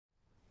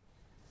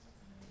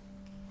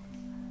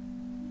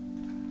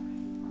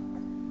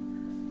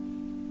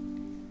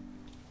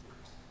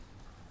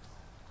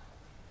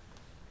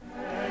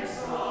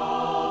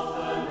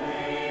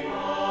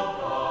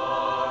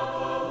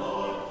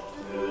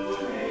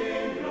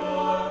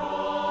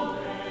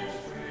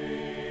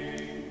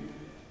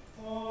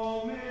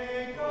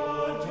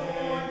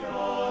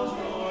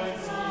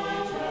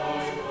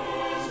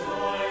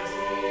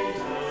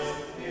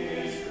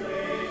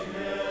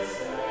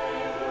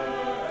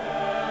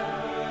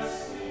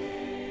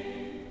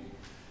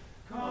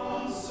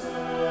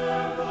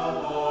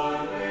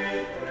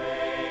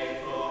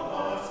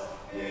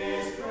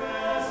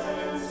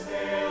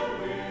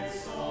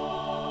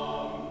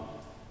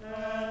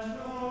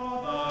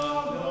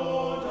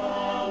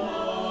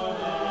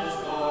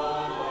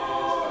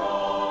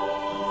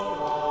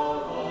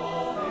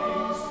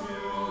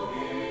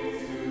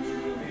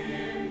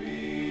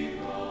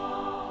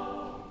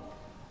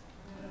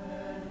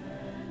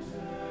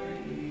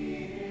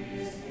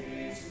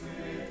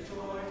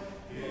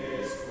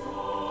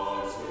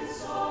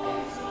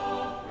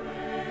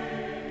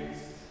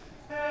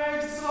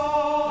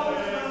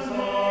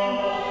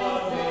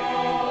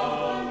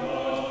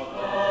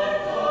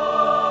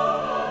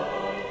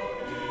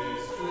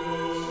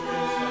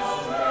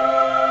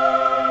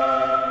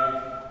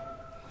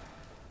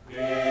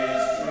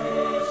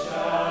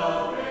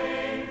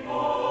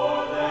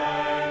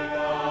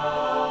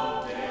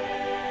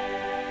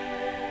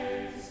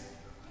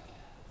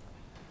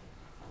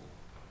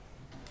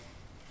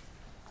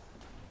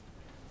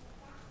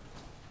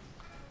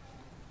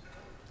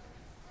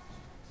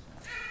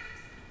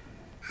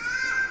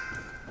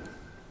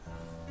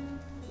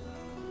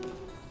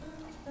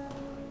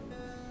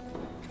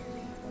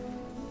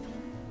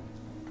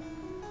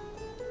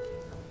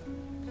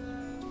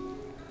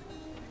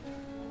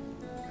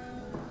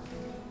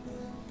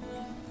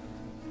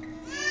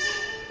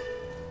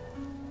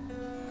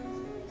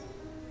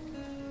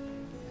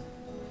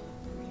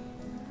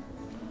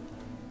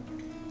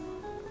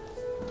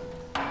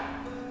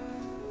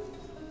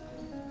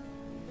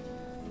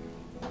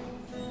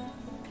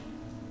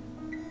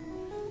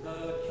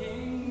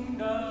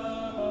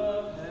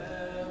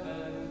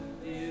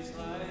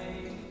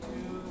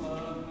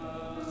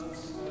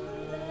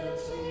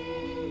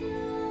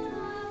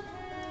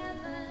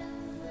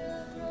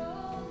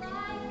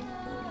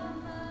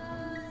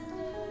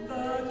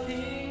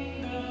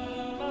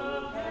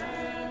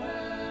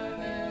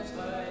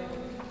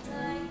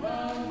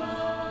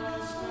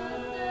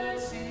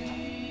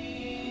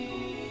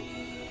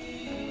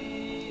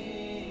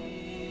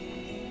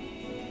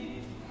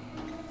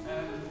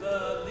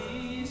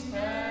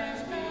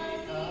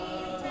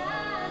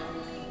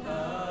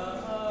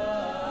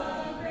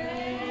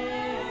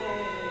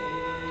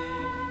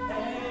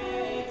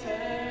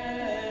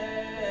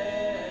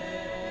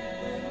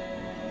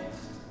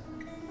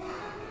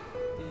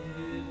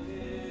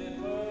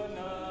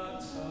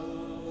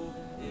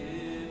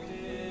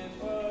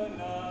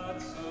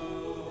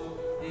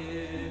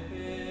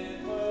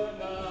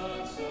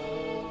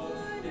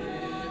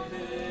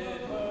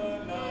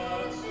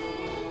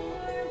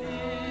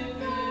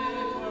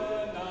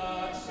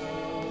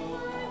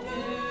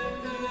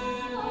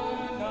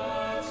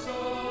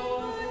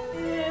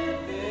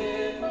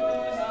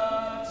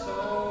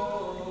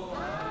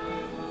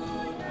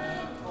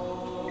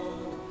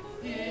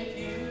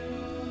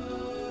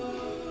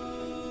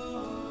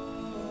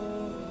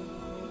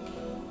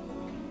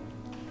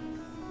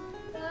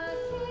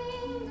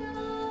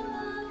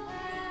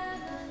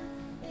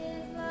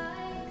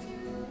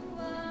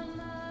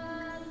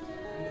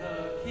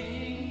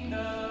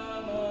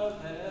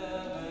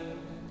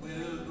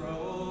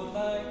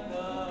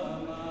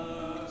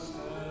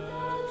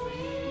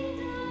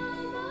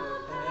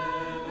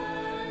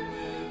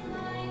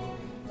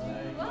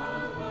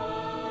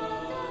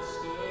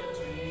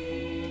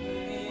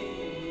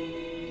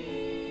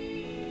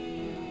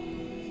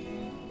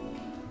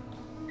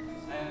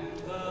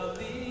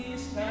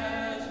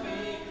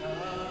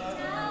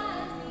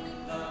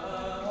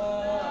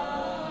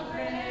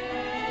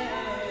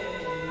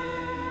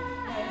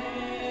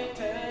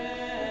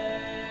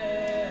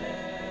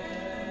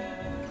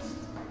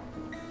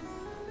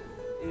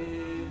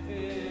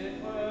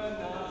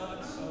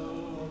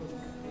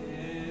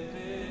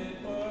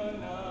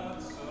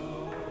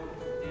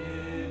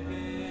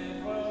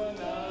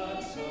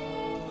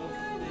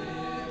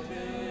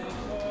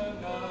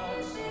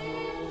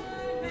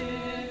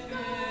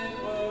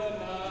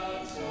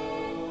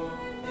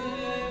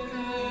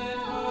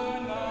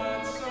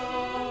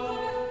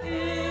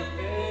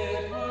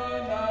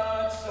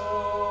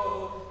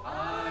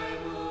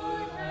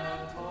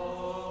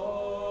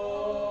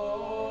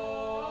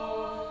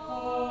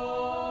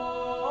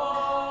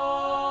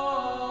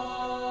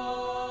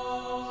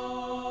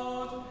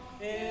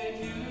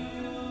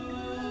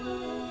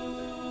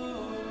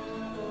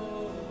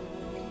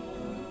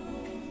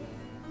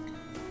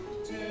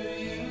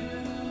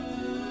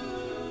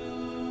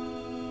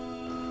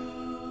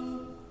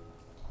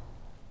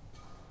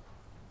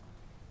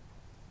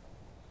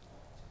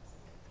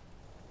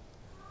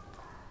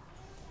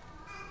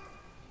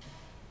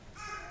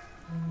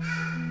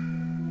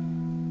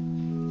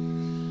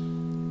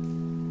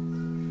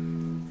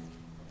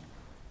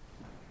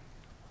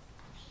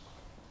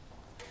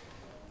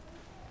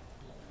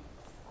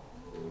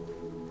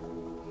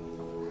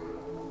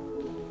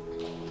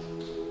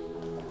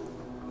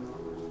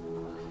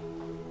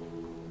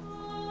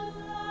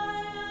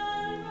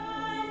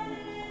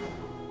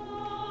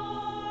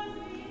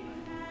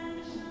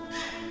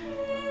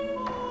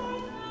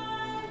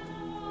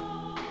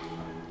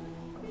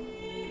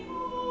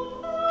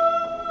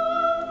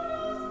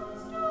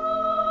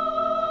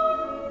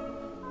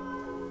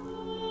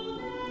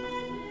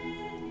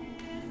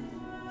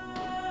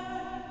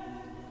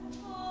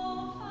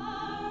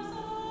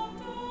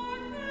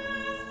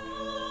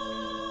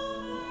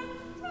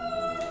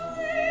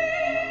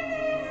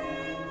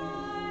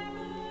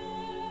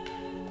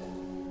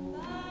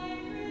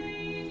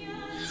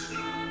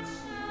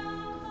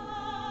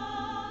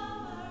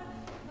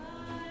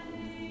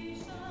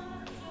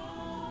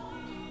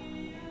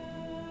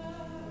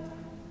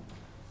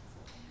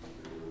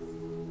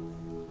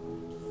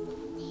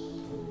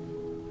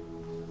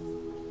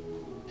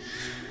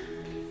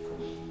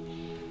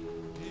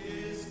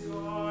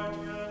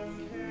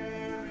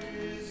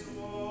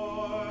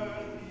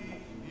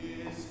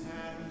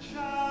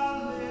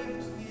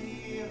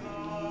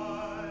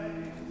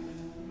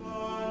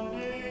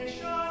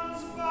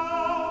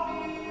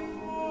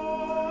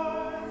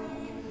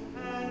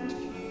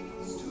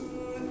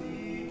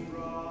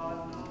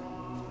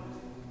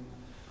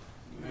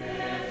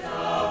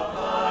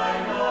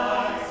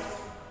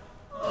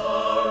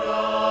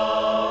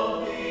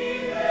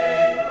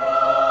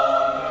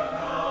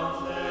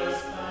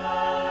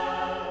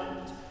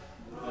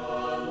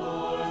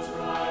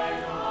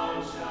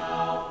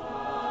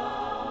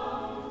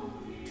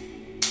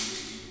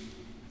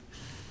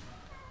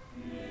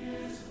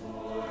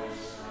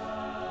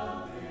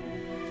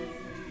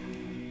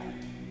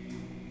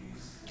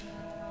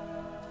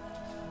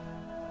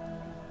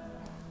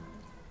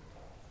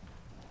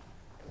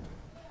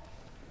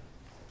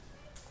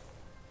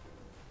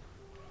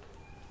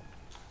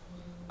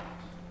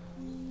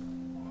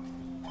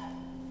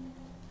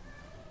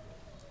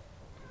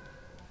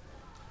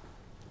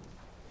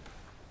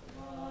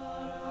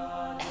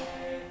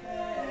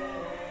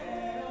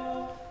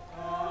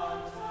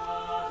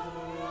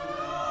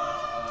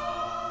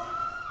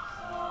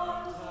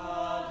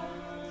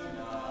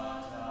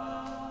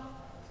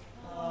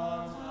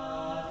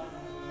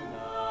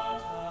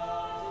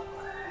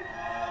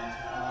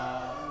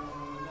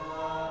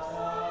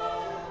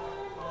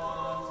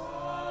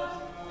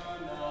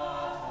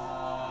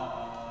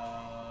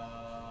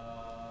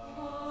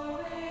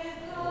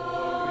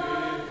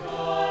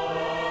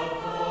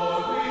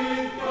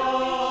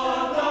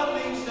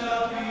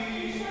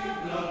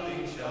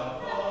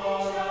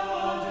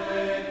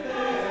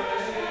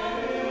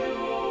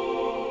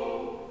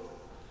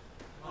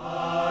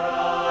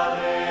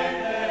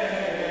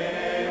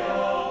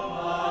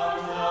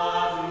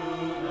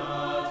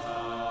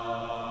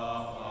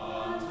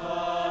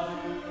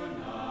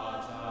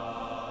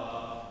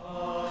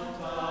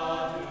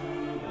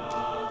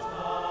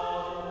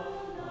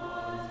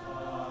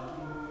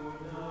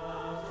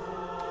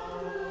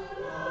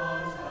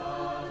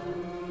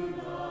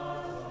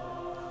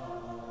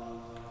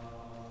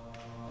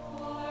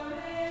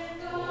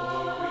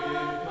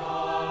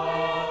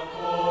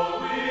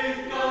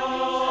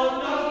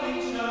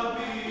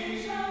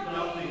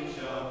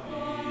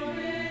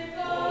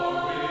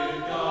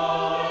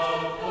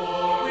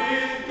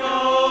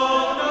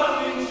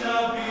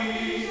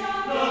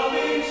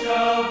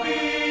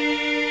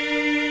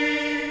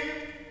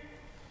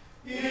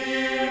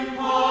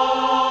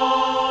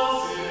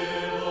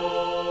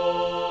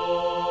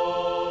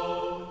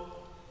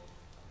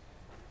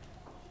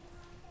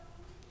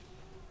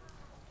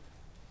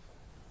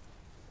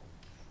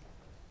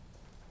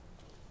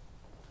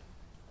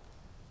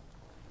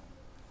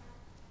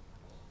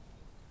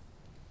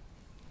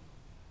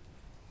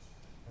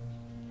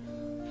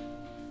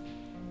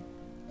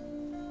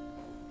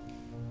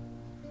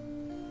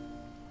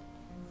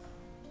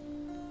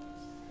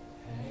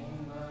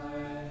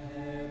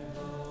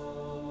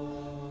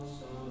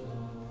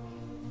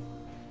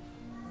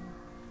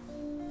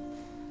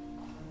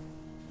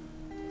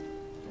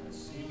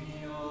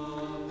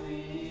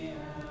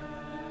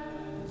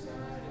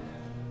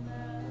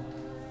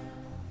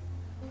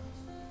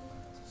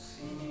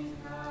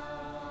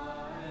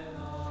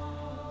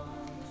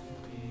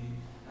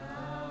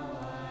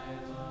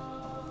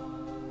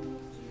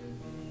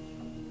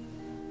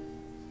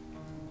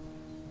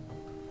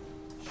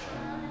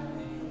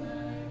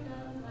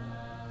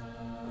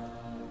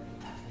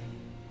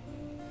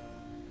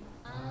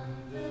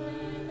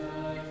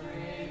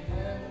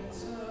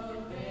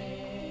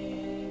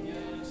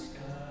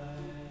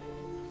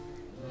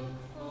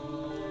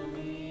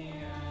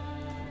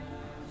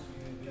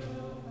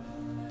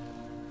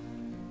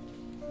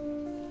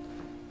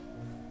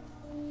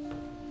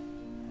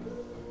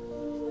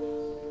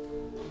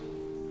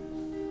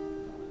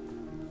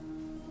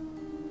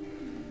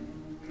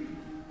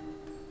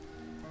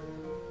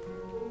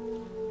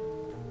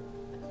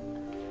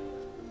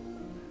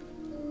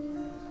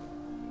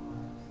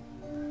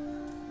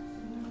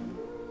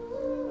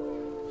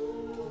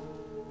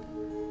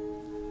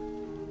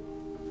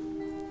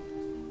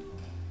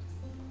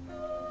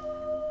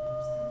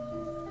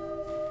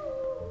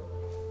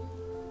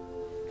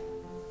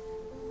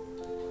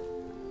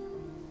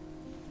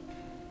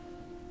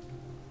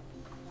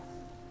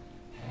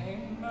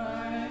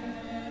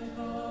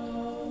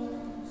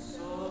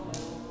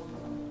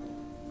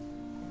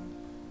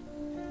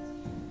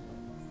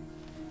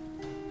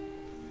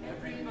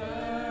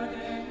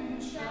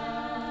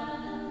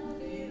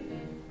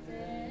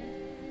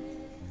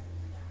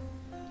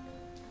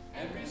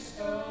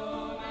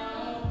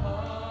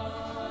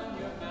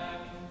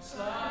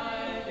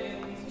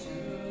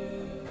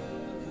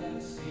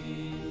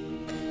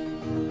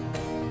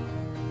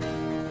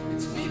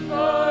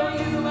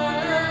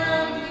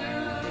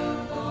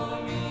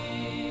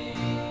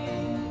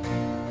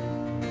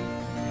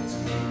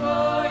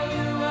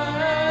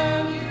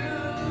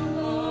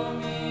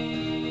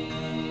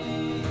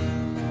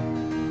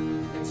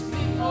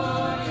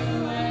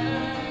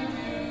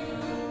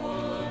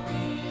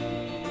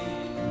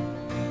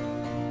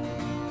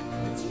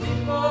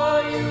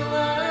For you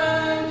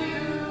and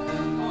you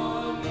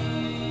for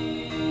me.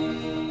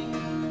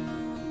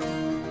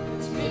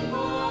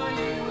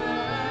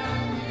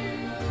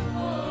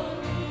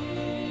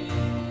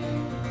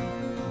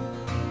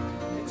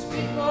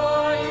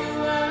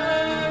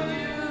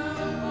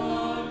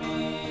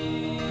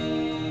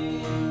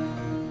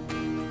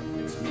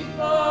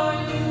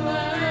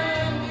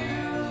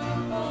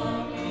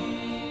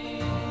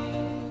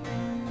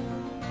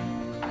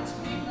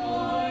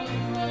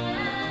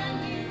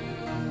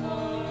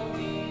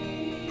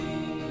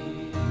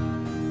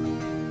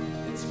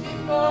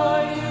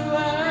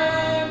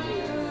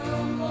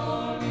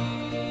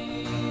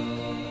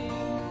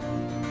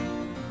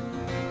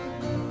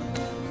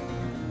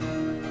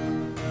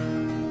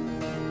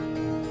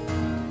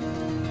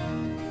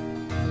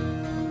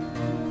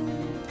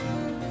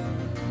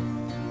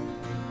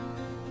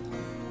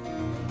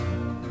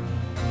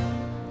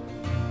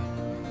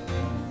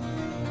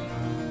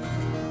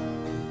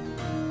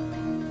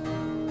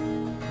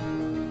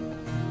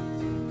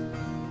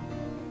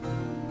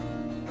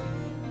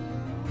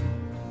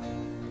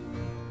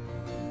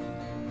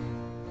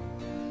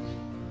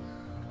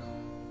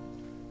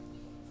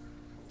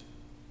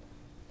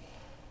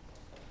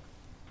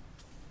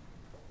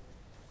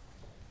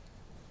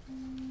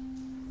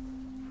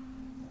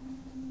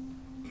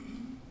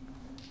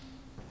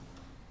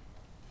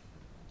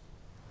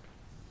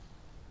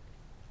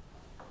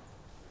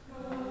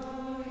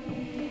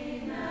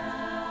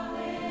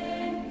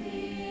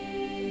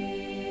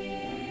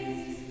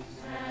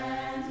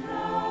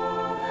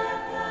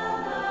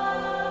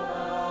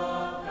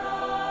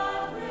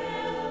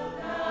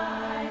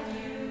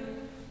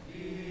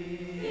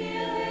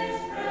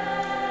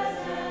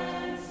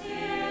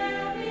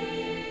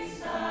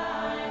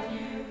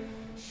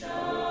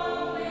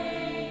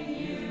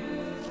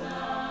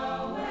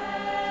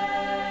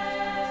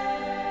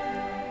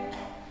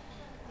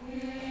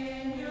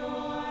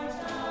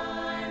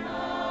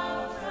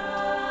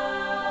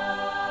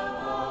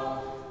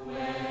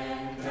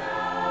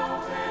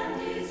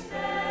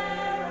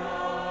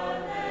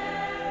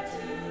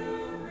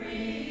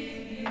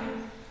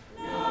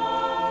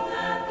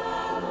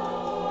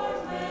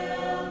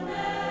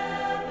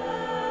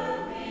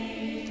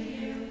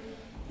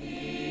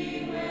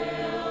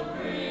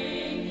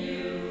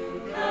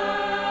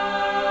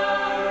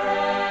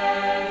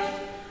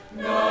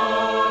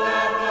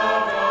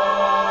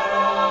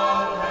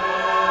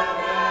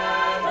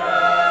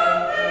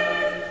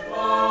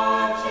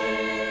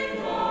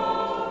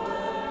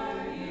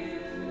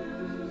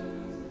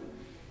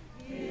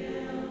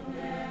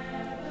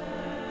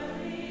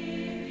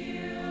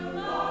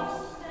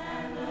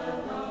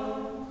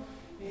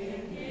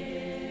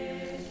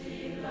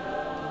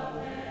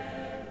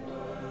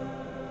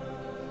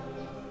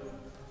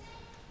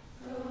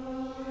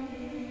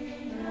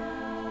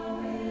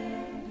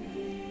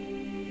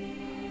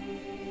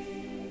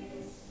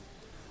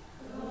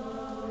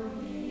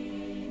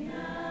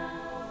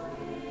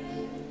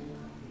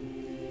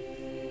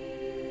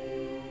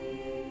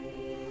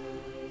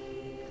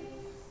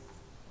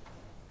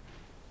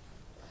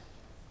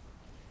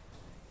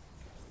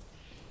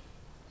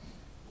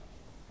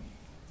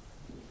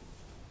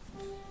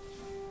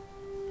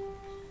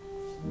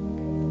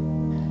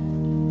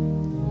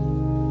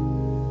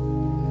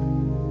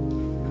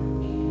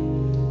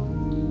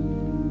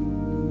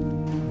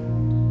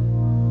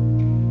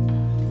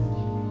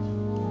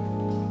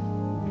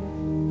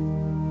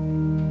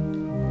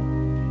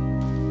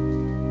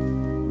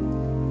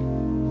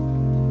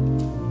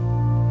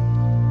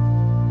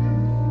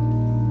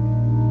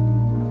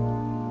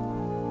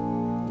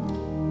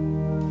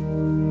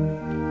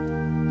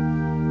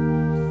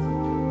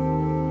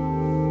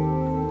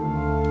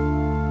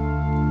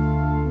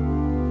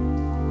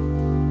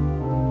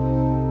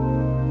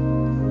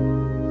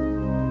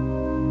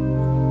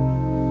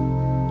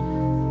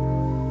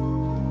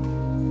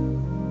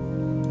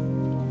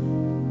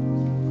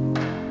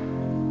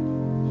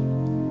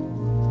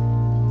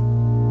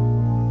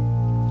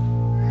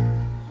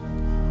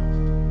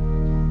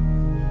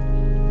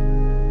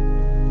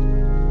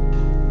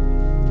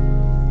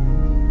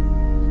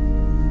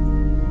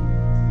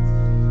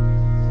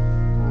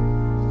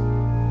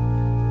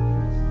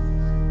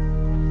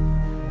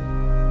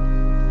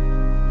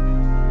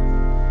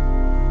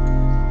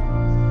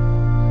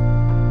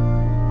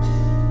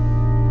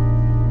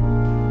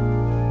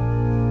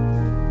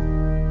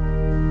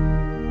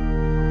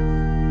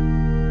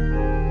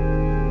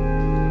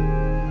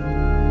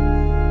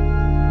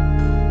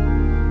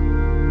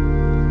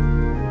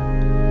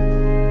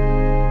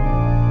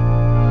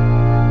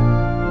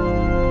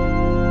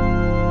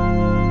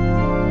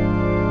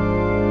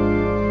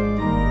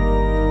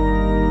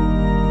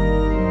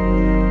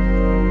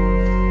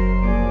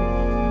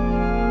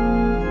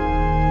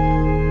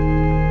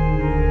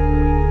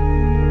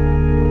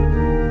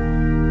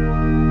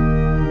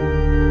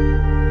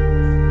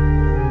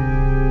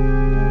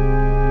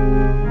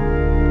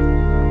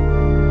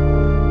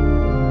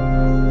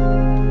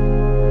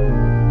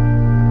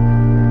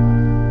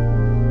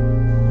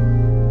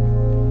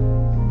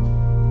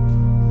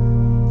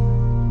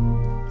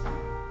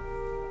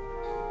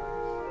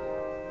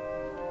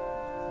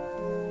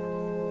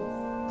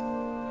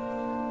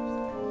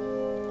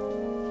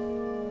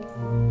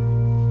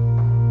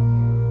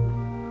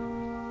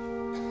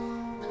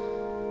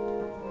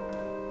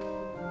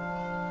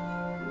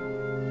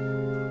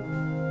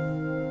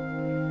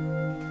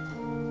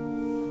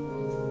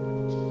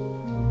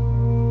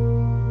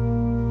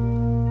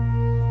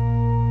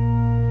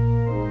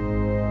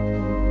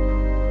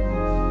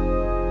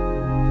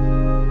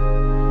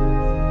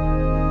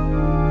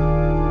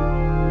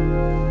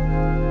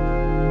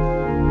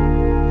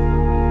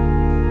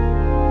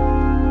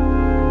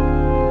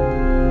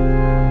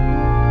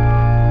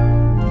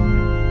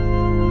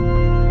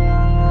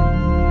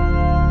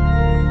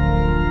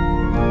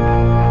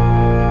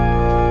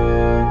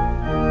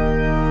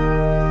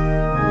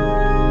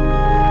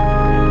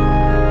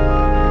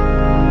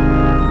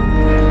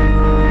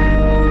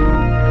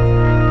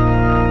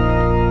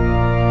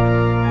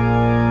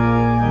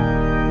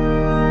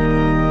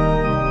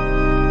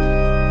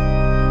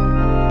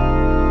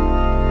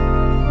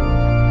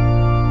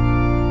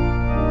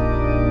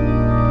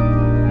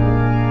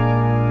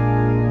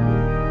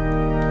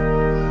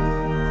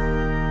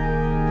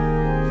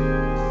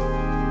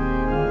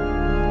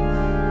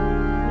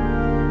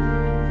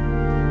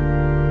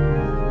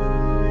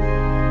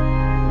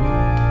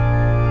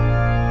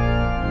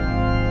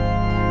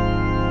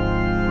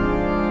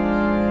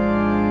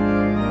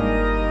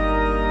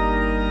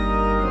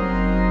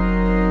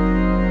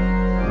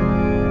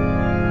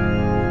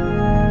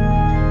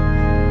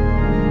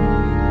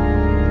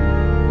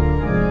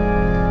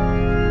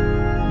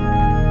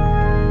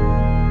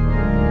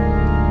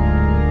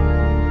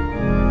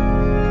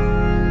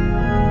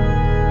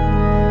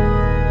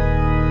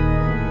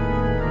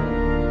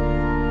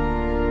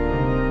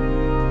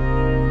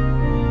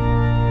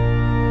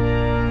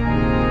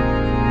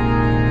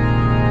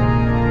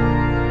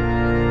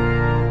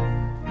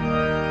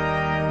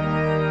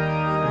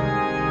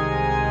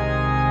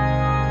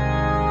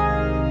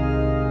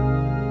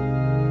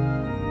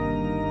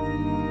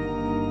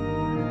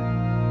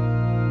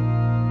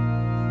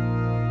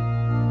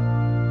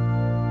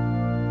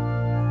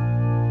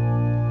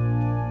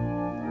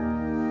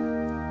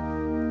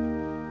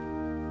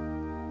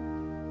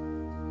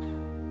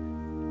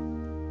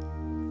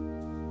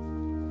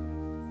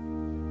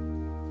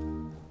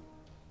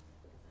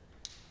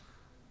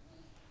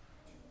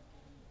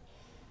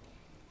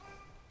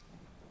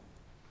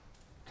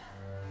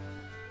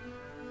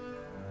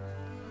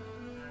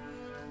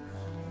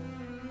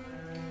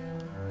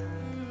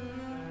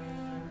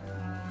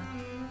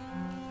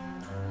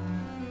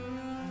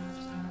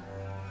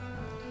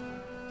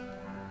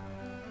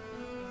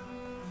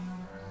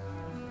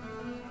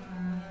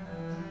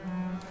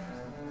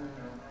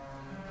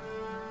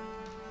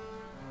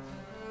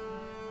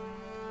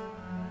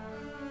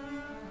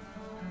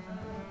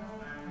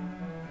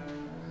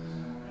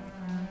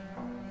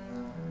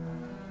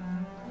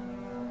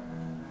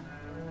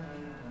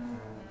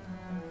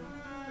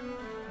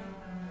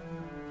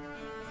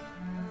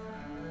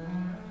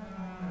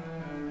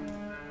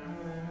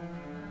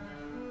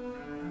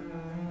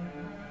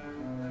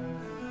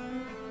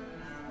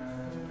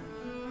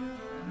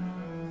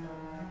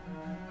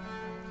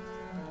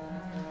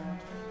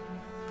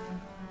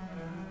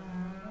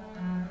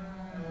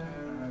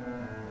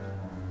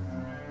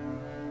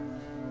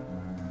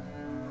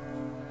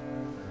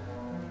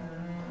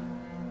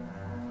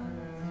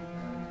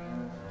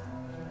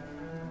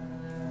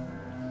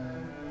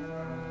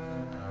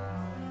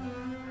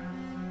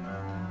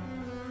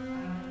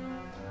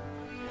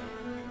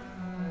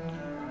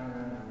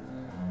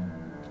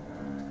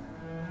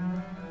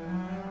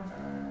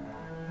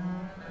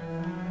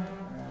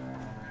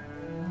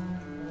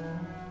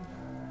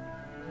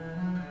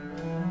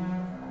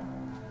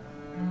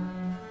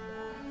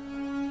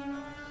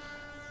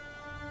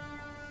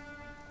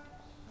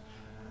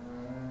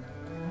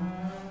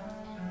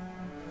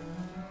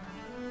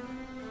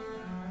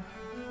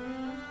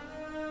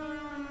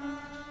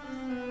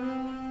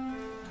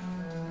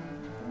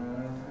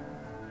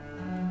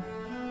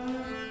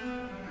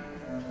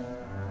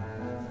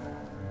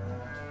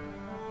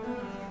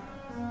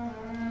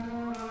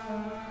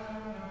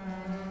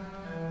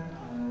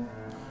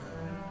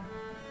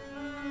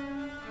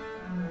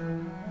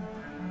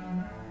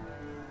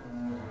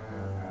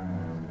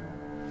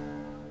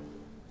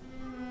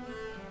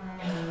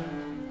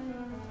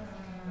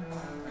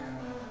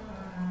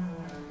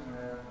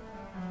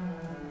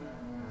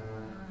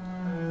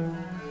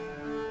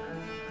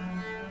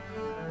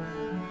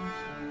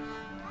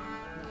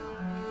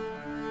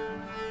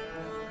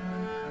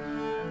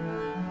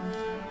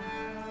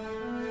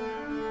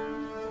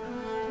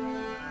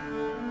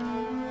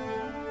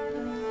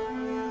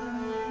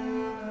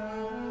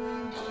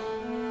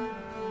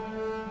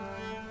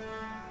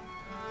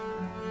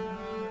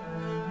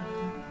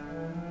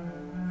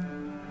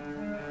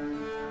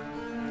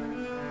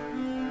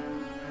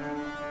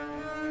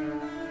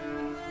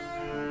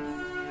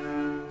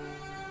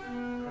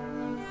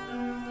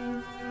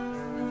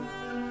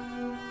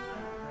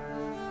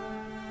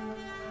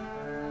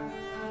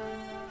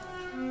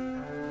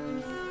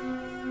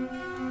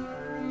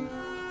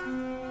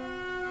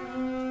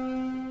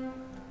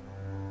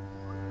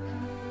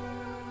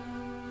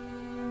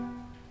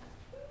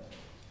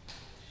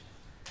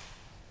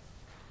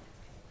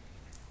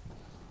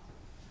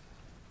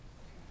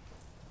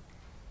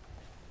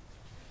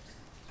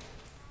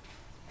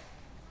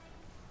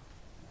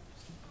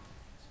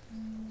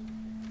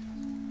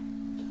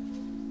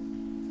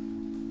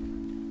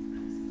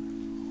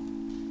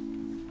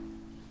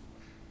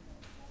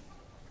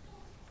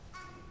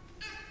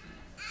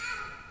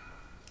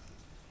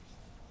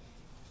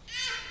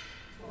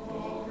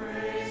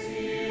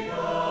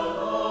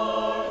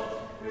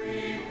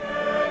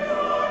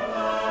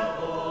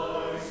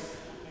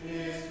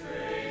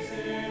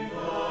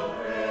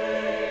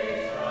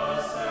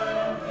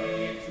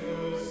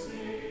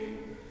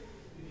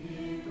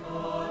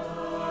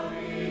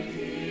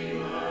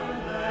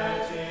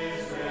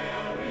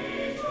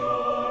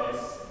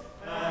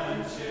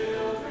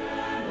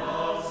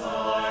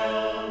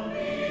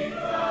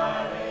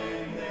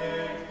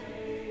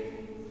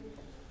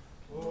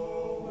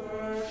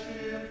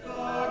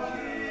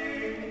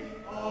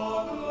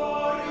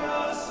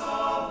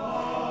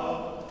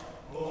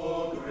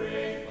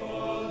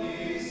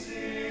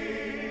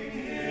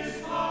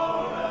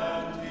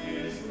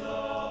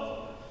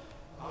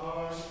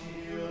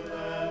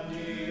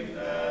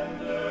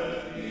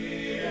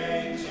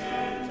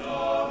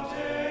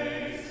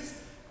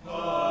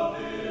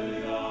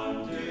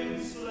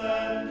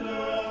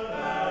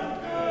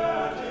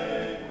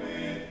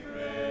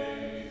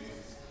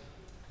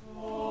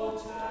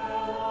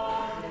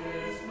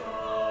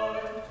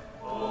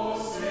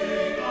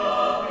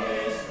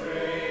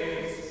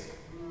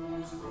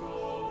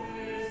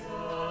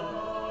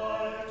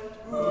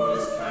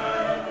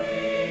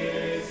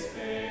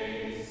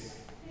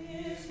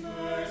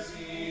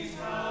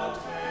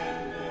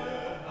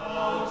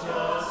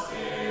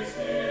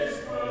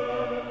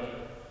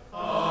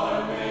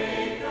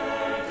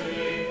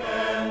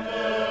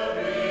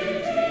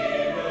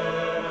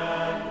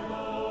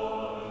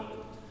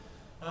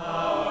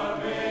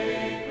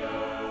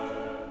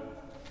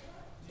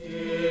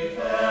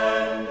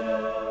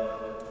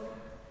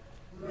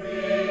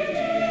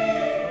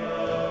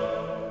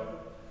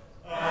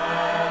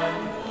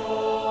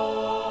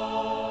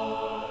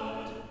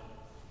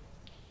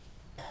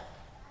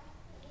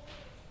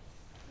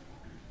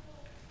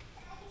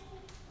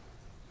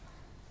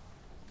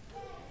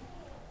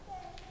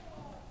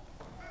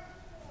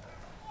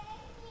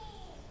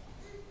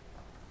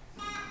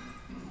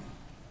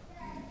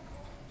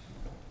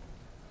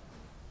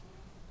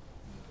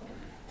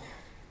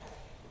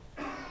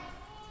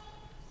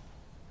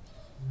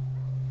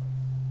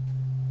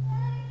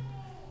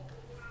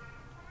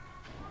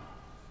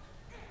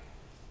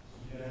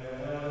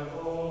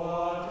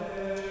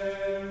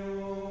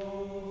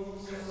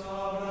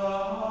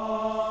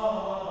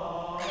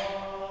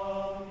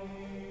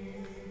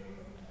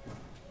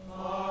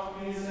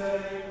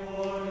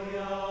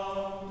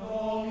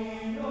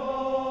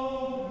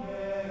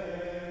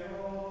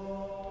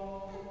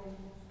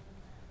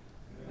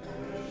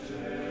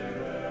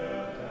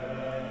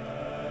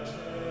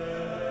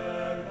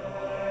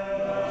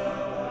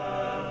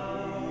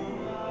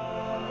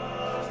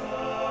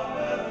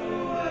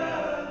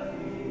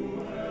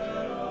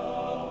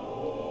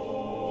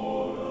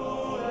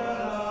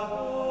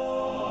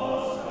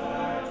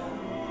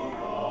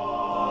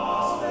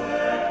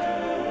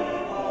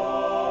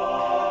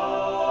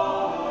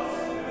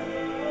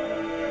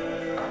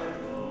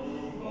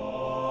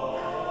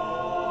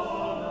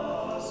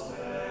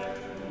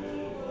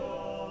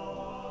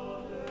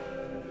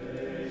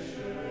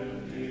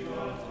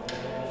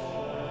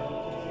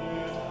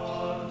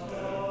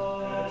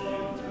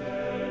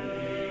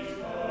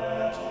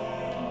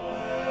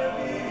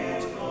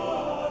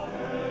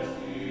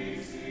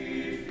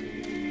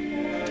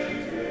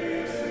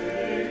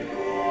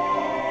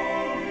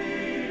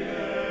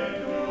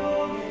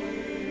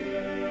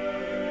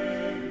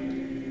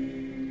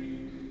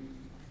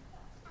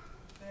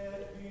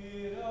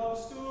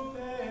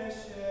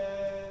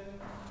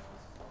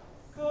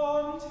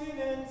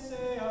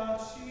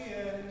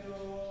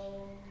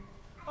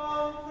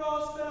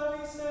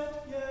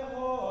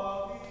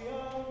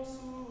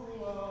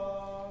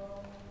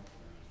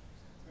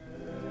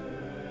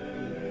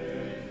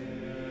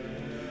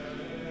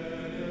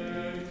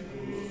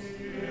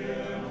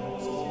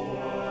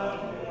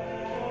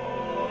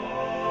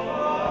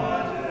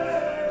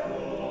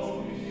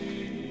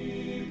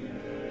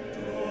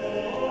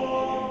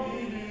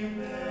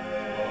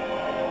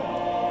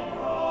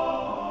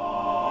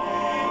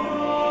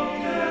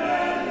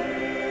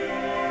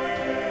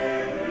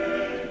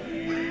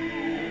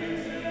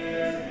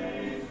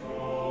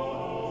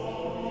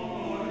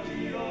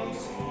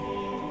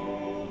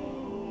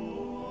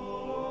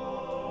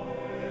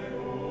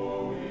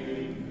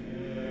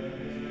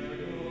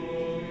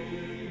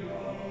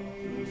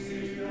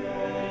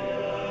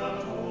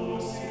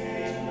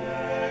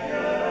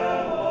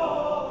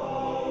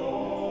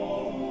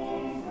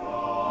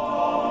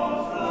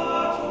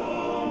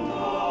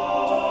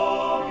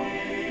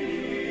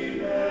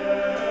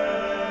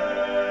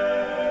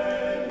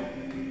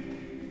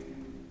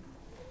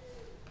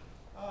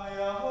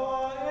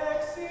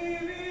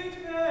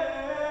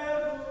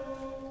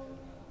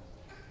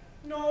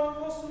 non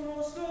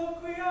possumus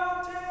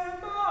loquiate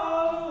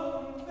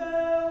malum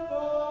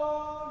verbono.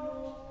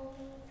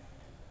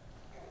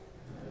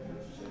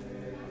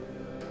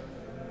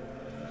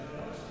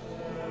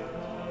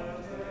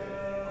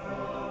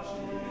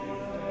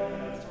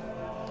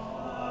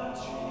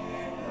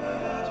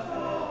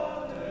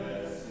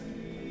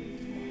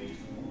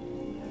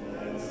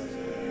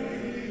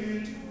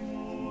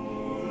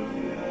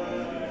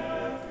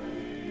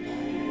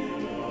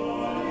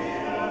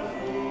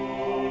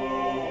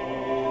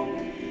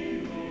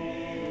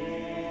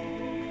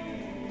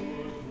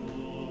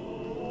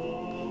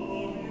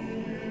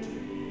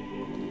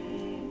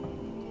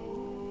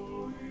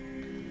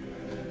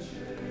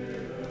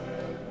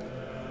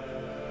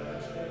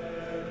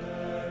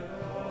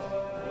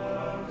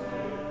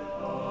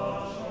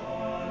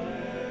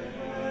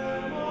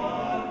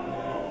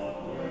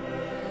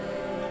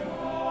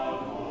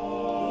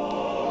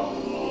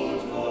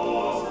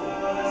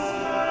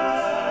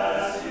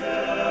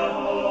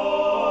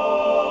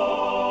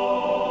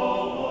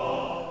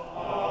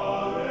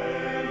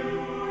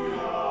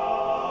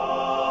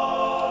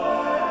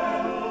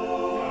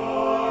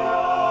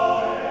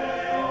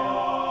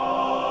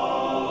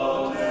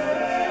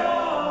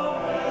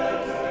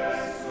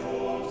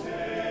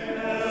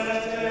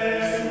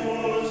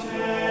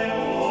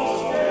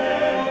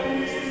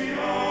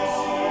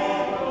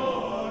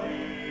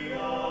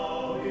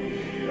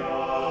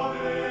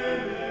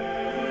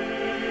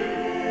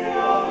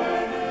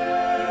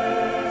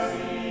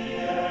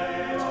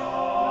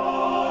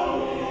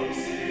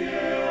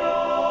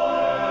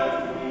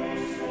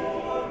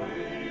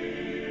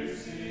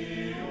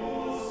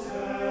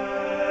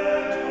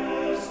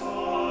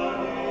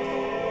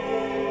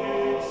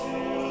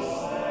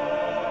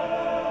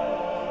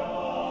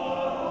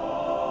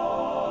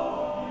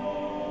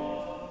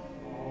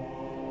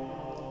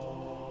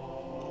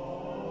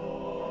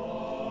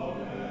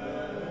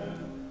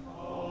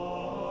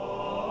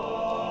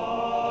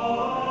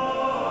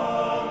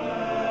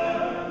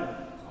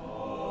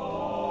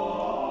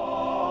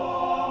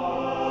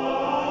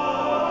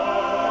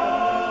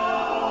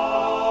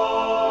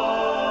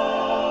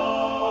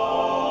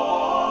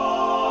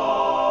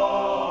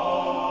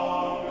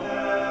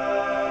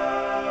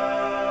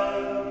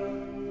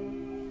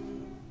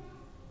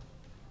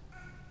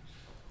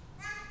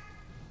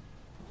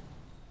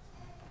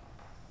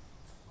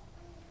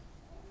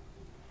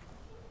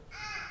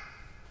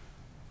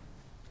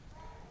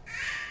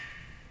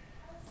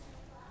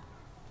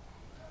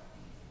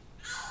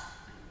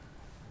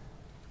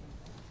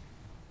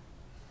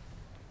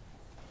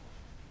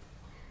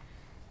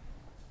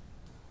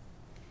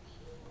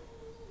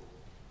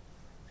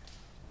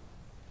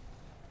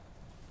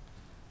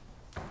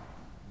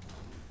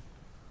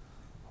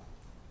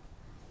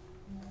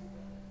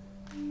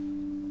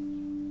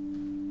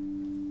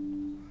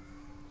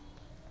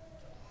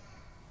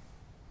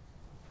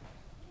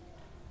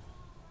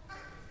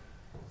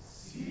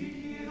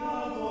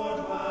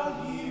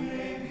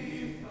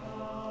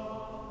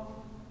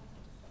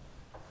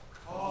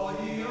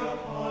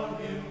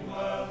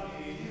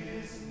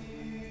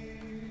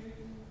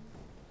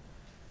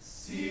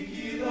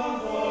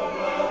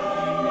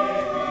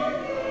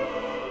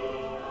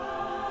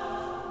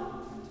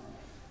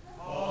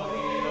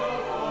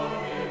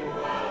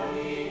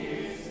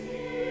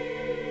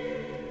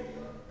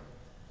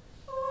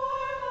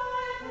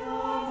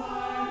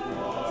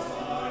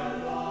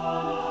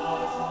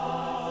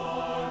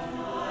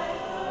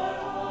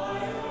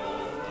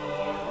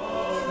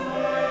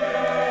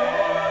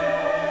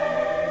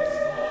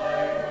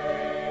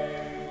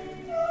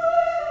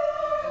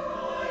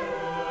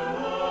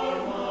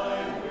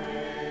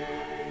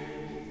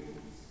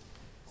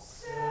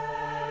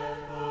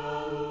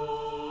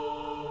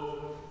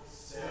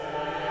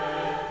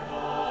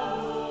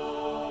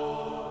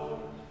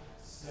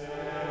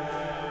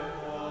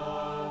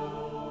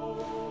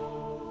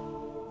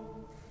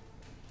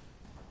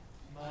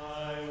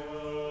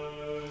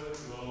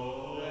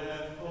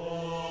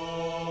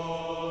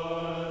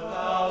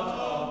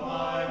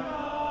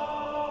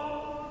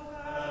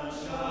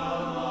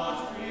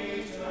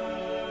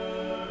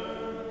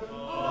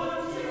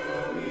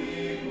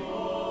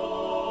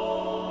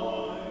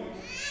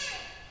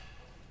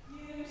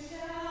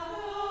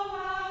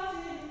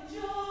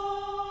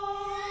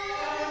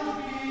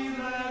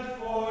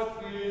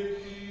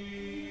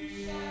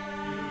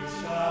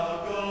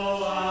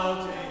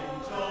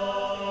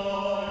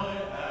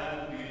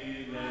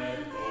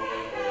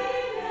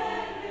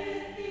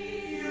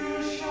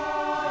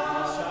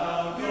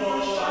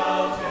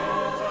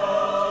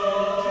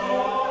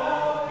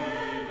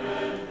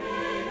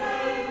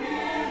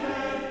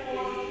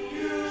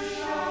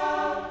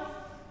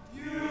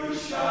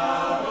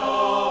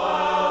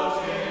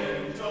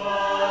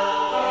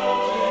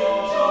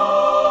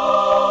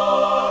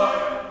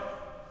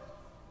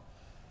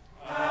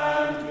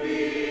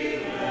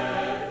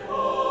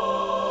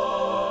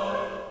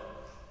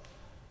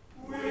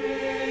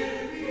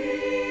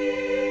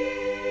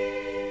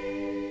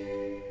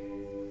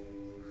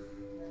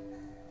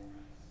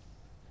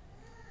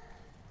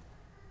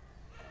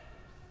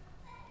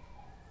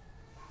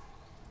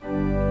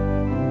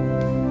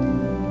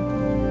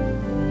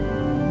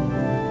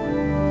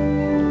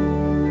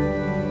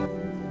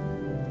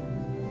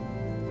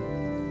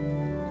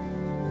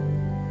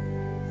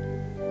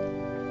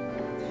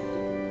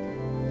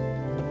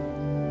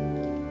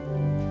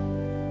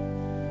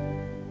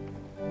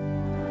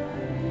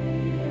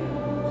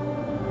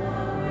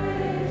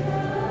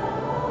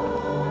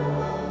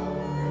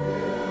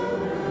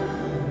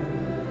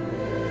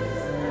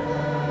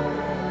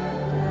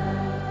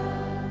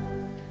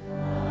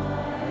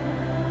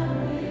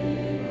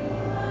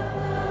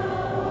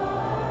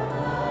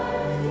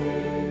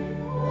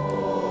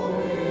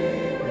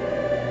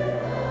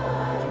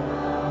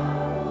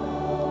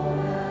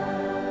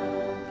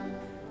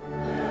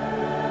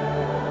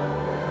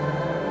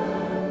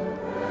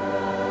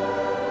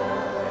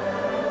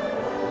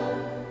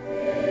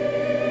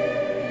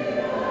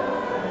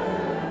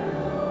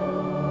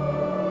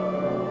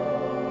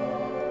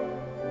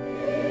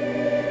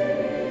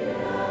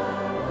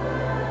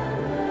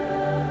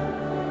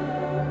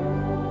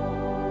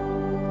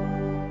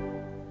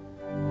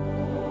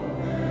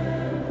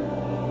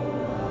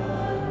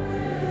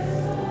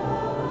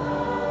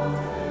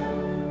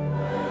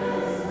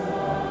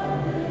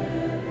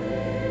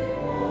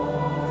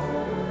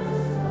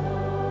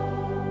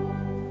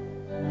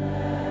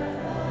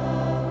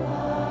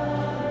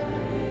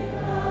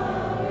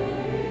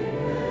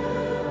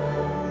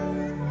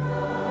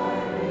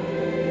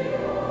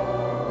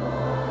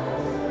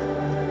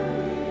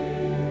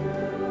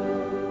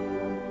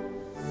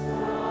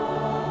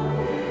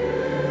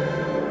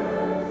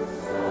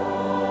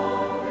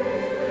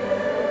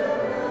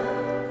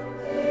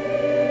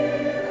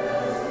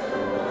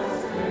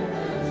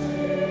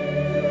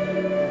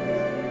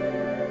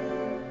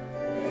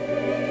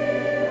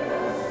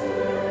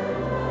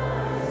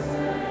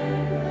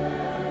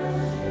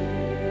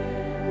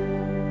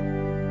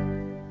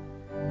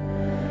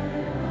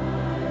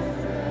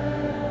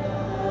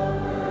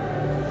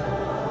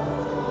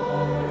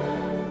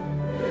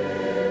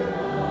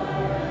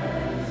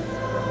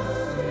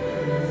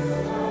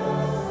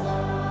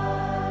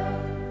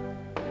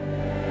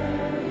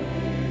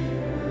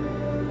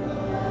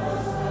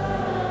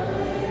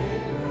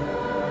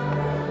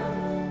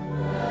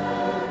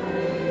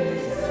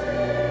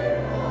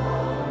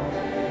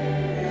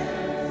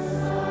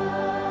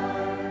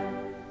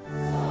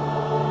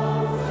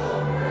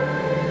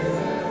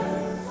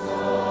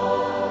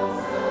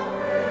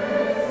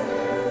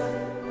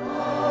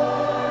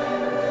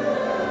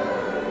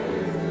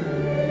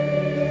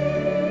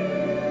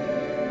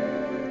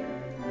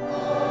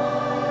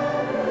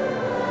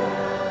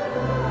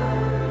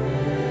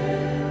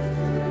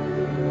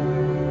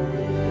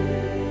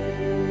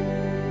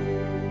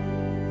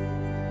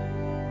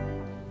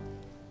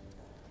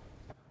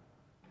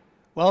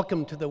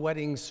 Welcome to the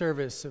wedding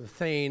service of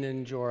Thane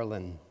and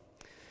Joralyn.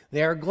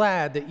 They are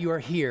glad that you are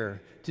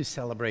here to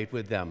celebrate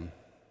with them.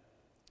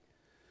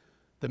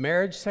 The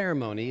marriage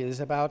ceremony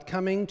is about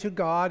coming to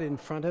God in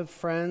front of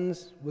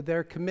friends with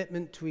their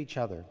commitment to each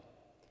other.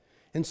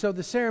 And so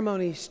the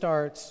ceremony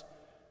starts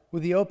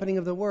with the opening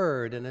of the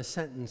Word and a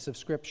sentence of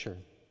Scripture.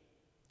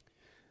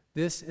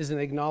 This is an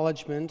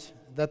acknowledgement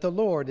that the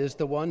Lord is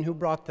the one who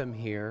brought them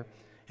here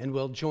and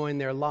will join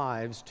their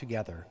lives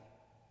together.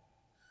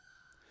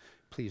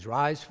 Please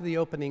rise for the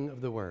opening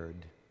of the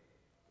Word.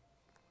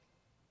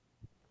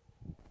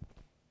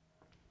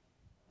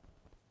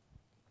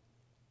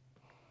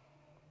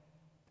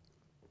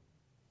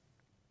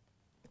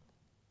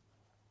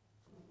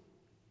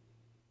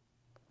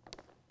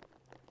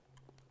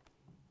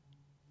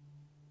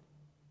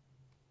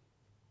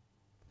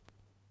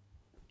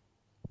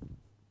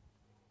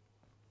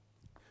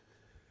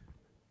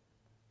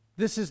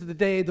 This is the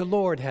day the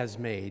Lord has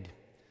made.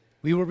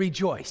 We will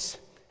rejoice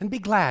and be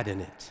glad in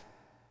it.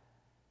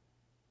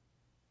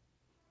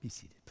 Be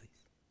seated, please.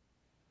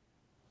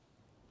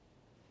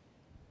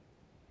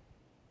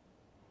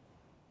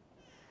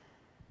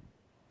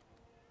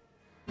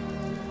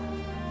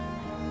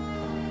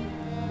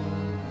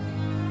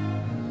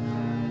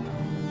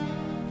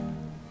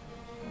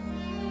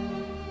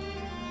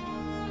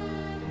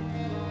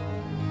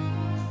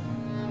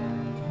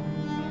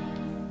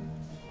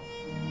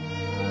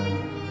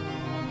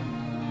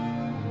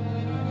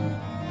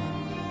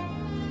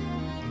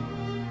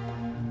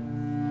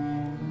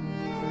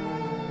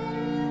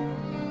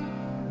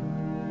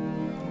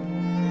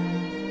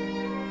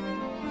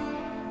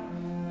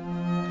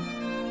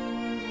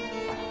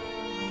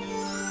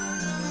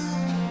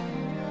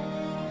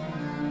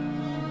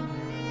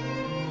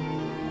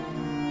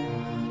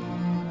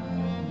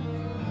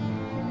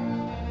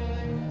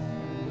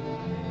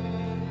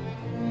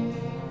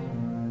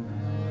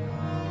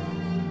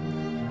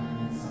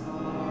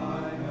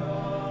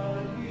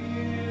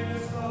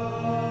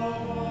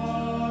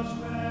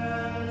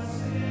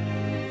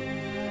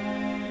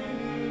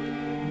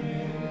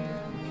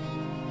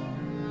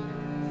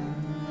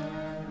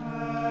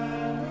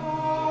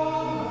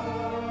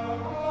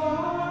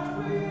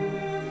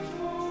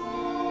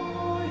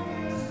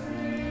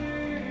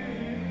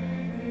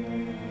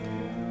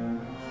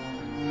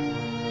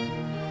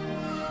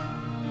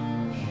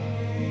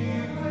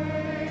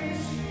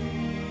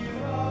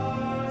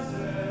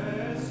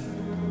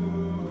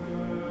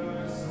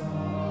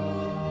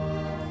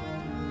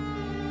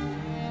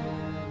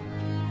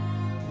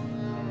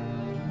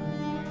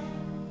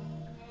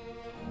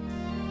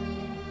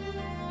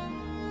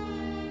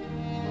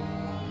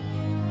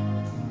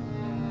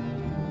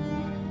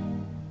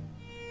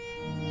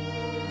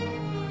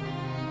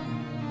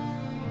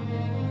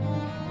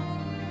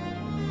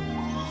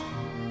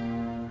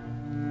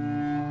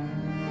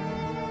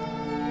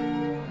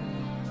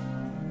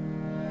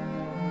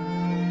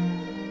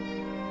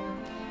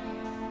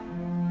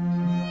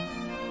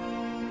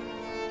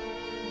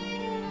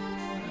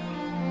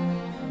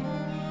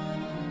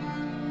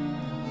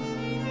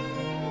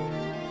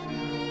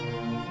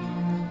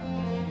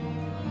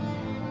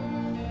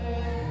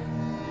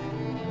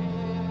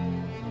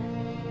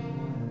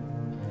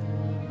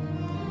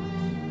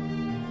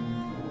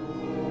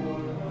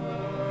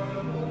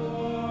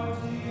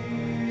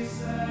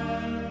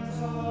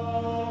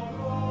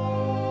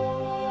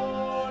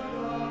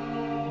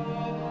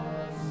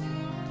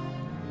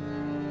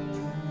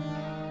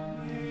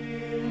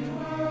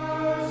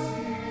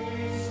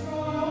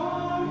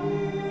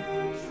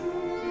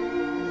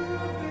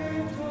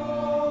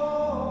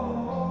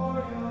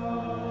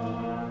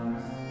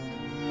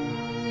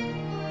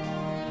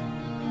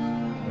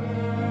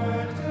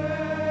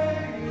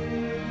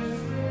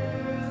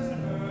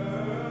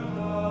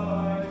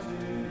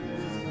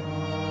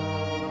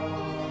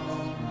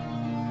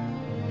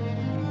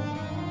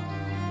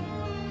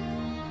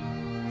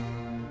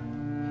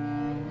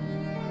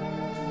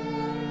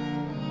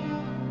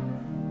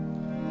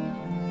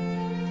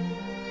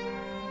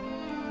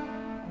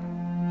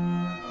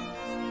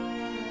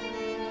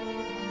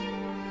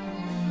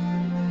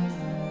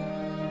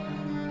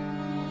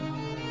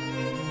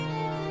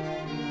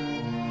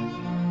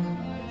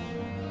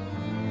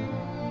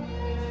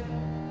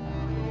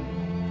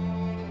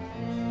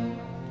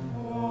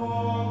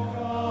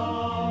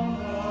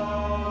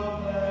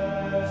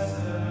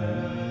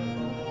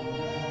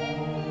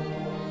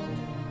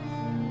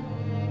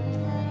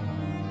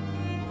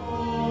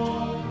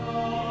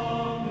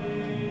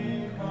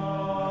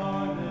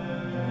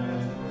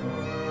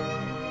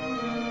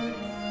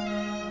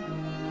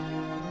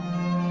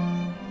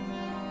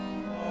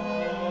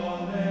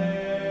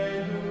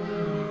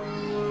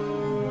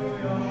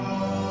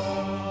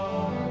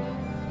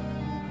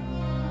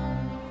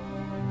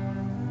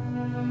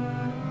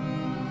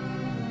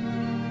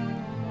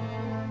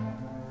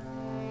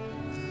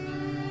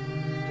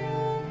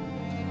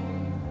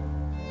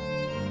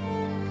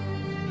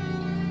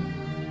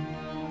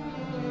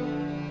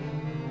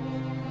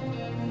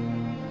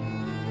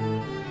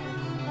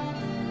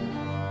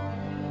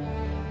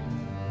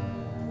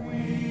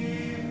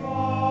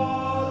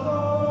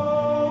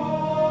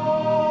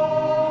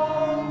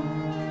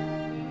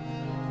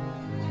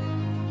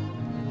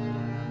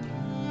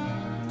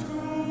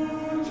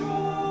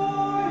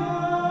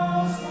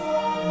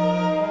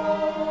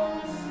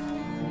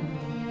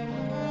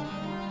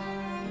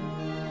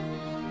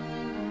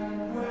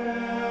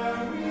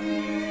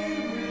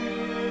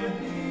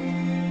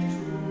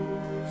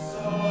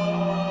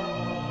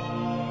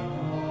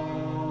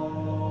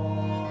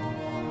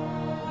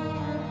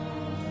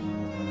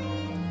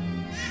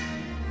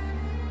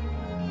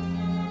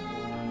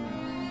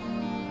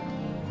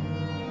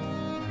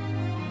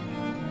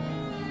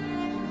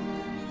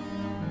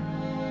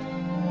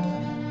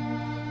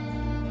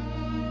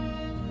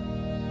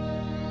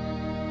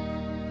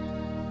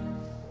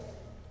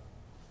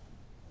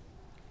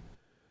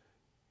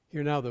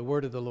 Hear now the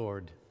word of the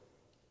Lord.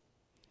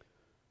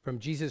 From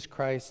Jesus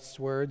Christ's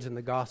words in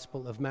the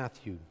Gospel of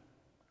Matthew.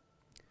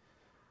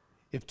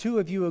 If two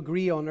of you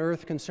agree on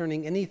earth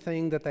concerning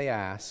anything that they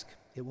ask,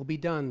 it will be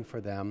done for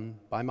them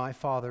by my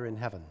Father in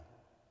heaven.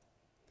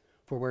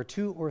 For where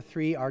two or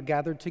three are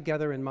gathered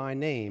together in my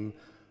name,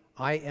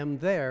 I am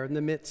there in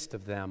the midst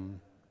of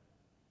them.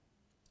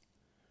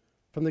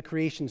 From the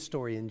creation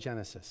story in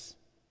Genesis.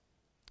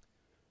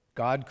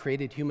 God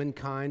created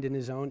humankind in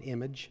his own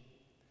image.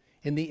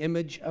 In the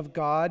image of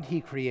God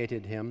he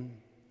created him.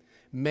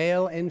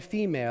 Male and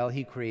female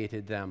he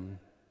created them.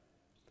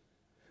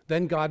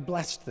 Then God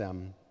blessed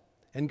them,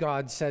 and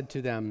God said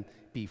to them,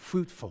 "Be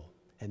fruitful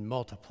and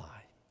multiply."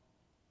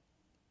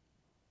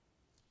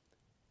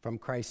 From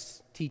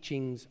Christ's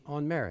teachings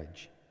on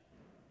marriage.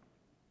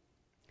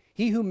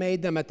 He who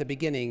made them at the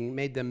beginning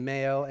made them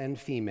male and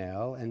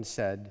female, and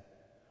said,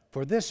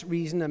 "For this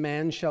reason a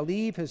man shall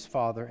leave his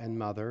father and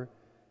mother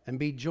and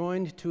be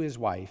joined to his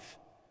wife,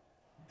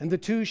 and the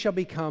two shall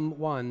become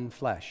one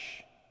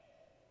flesh.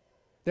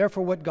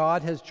 Therefore what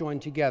God has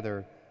joined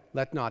together,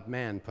 let not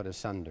man put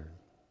asunder."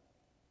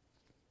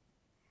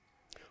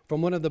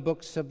 From one of the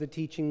books of the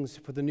teachings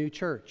for the new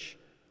church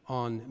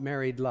on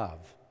married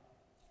love.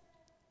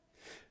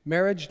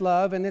 Marriage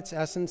love in its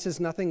essence is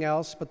nothing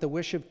else but the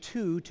wish of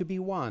two to be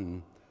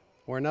one,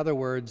 or in other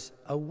words,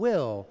 a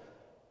will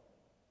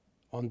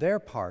on their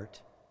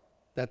part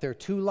that their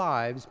two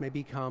lives may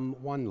become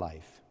one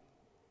life.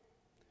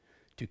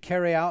 To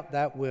carry out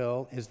that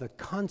will is the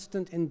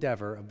constant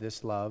endeavor of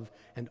this love,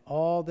 and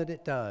all that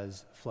it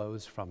does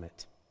flows from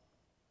it.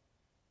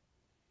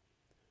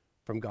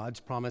 From God's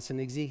promise in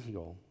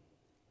Ezekiel.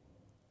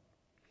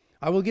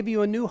 I will give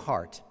you a new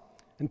heart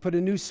and put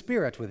a new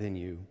spirit within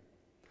you.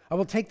 I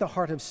will take the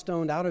heart of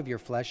stone out of your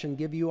flesh and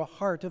give you a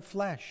heart of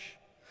flesh.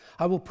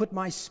 I will put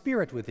my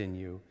spirit within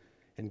you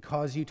and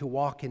cause you to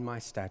walk in my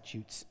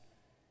statutes,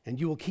 and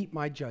you will keep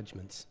my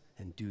judgments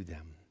and do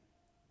them.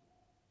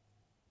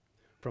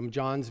 From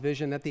John's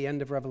vision at the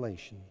end of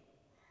Revelation.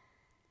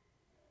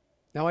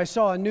 Now I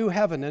saw a new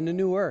heaven and a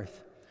new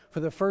earth,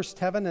 for the first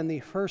heaven and the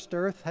first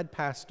earth had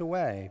passed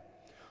away.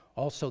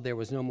 Also there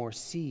was no more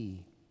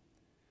sea.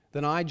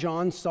 Then I,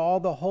 John, saw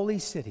the holy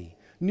city,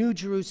 New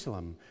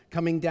Jerusalem,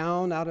 coming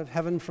down out of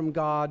heaven from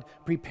God,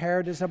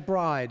 prepared as a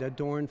bride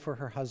adorned for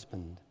her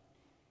husband.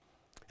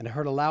 And I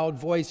heard a loud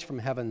voice from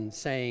heaven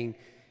saying,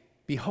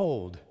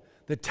 "Behold,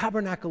 the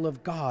tabernacle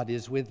of God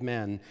is with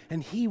men,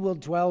 and he will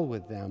dwell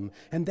with them,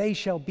 and they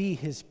shall be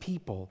his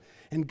people,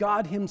 and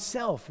God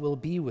himself will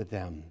be with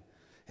them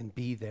and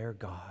be their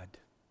God."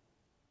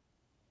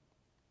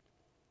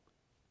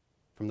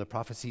 From the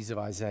prophecies of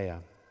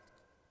Isaiah.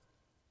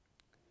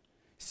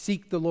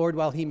 Seek the Lord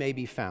while he may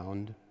be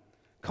found.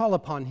 Call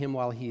upon him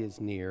while he is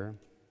near.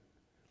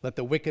 Let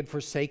the wicked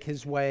forsake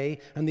his way,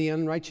 and the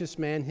unrighteous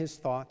man his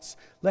thoughts.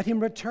 Let him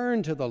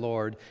return to the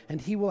Lord, and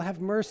he will have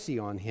mercy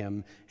on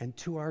him, and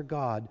to our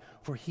God,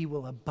 for he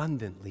will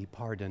abundantly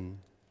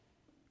pardon.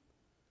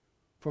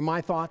 For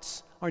my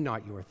thoughts are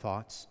not your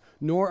thoughts,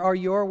 nor are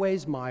your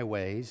ways my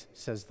ways,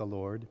 says the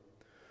Lord.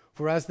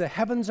 For as the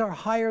heavens are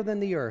higher than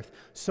the earth,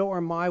 so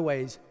are my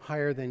ways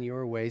higher than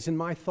your ways, and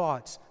my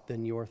thoughts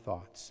than your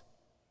thoughts.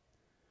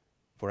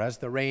 For as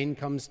the rain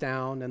comes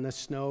down and the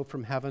snow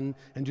from heaven,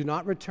 and do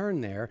not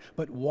return there,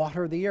 but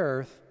water the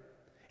earth,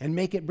 and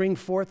make it bring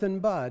forth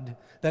and bud,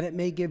 that it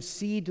may give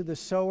seed to the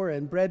sower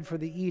and bread for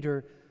the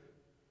eater,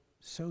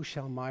 so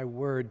shall my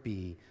word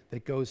be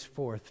that goes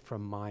forth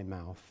from my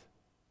mouth.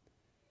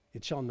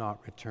 It shall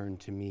not return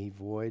to me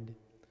void,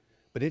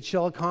 but it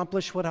shall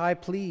accomplish what I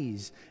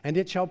please, and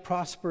it shall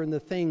prosper in the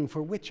thing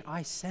for which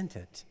I sent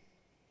it.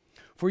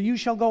 For you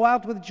shall go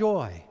out with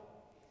joy,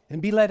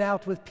 and be led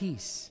out with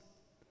peace.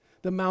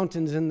 The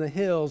mountains and the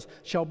hills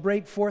shall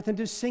break forth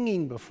into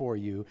singing before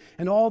you,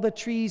 and all the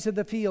trees of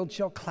the field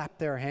shall clap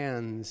their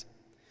hands.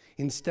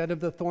 Instead of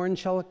the thorn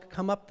shall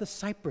come up the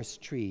cypress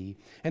tree,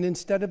 and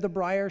instead of the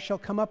briar shall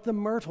come up the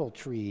myrtle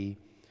tree.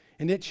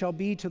 And it shall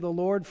be to the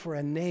Lord for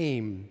a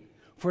name,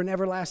 for an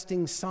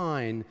everlasting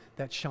sign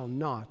that shall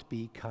not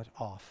be cut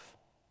off.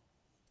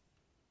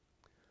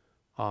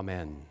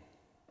 Amen.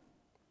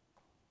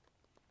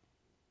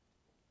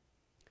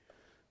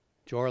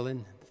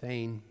 Joralyn,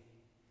 Thane,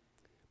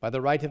 by the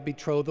rite of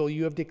betrothal,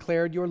 you have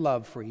declared your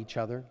love for each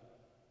other.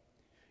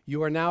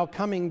 You are now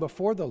coming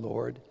before the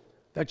Lord,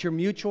 that your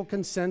mutual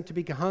consent to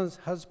become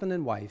husband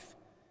and wife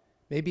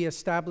may be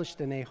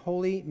established in a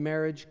holy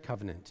marriage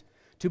covenant,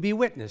 to be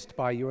witnessed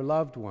by your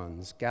loved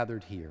ones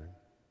gathered here.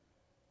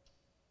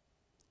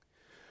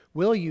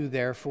 Will you,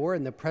 therefore,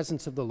 in the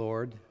presence of the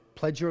Lord,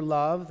 pledge your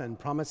love and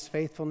promise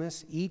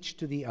faithfulness each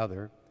to the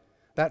other,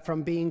 that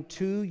from being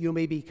two you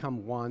may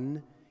become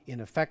one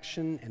in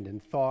affection and in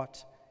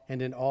thought,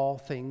 and in all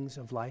things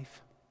of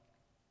life?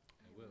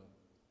 I will.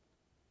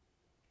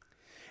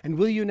 And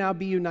will you now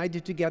be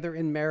united together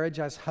in marriage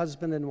as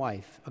husband and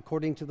wife,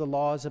 according to the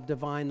laws of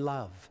divine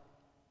love?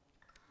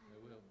 I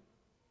will.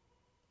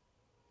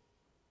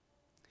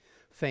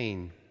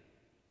 Thane,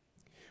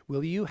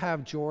 will you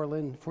have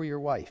Joralyn for your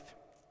wife?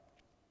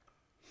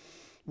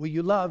 Will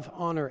you love,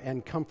 honor,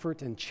 and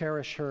comfort and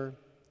cherish her,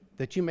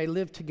 that you may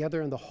live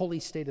together in the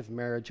holy state of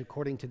marriage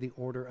according to the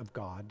order of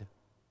God?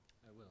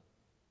 I will.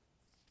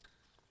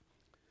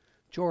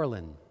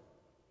 Joralyn,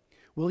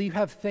 will you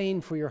have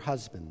Thane for your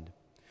husband?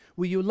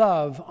 Will you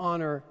love,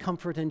 honor,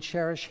 comfort, and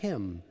cherish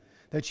him,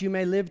 that you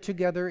may live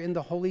together in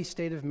the holy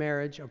state of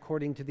marriage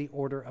according to the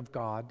order of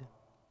God?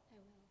 I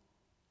will.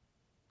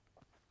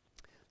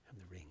 Have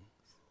the rings.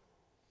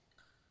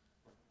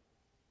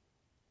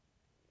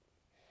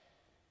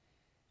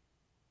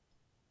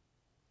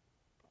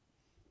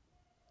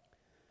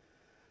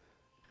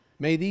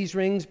 May these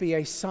rings be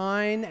a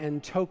sign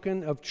and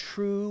token of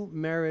true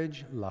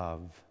marriage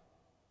love.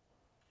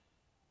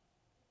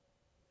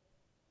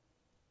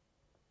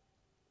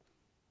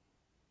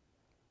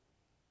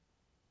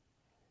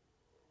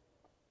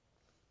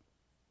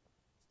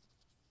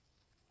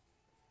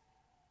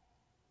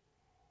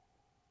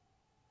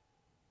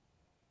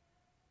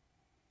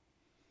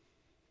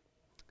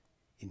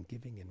 In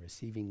giving and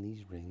receiving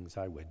these rings,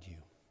 I wed you.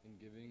 In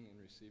giving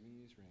and receiving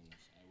these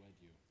rings, I wed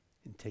you.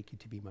 And take you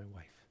to be my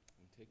wife.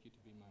 And take you to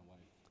be my wife.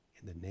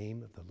 In the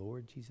name of the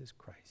Lord Jesus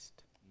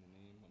Christ. In the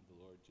name of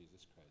the Lord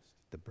Jesus Christ.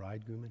 The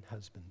bridegroom and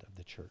husband of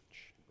the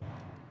church. The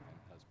bridegroom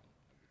and husband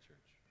of the church.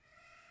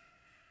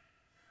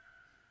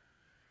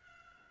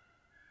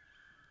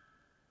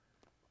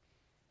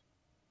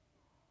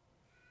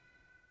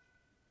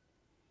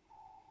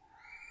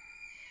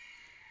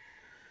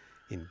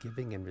 In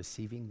giving and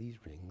receiving these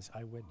rings,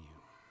 I wed you.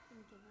 In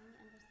giving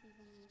and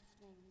receiving these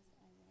rings,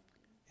 I wed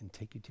you. And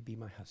take you to be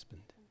my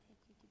husband. And take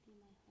you to be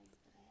my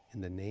husband. In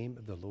the name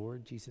of the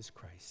Lord Jesus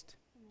Christ.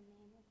 In the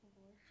name of the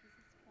Lord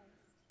Jesus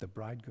Christ. The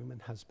bridegroom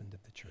and husband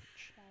of the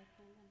church.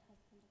 Bridegroom and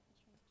husband of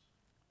the church.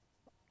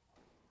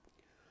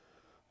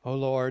 O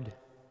Lord,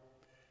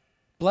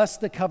 bless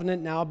the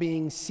covenant now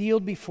being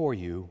sealed before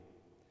you,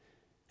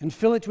 and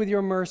fill it with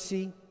your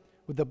mercy,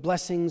 with the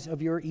blessings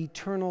of your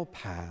eternal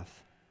path.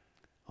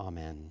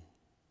 Amen.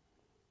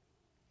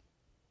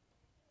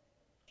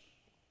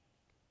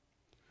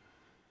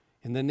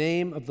 In the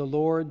name of the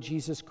Lord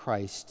Jesus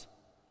Christ,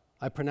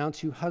 I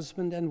pronounce you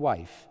husband and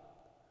wife.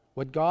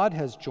 What God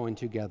has joined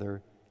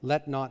together,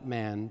 let not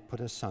man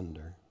put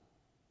asunder.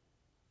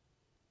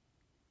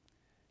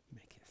 You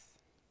may kiss.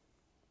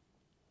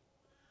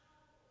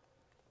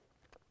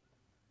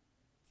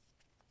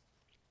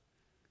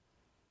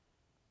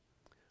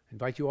 I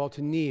invite you all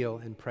to kneel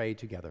and pray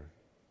together.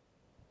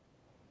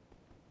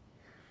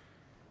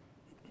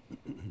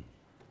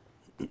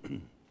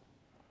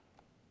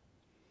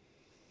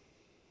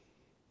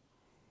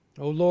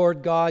 O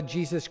Lord God,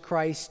 Jesus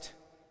Christ,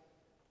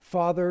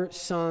 Father,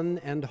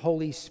 Son, and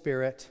Holy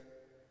Spirit,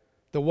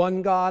 the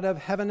one God of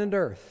heaven and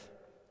earth,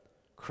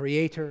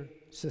 creator,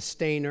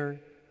 sustainer,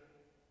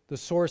 the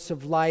source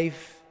of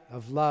life,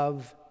 of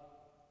love,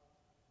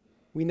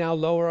 we now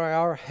lower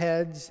our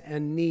heads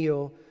and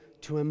kneel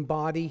to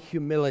embody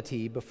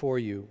humility before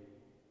you.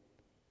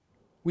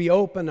 We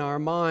open our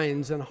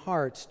minds and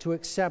hearts to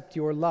accept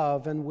your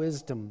love and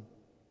wisdom.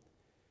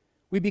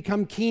 We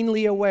become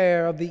keenly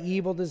aware of the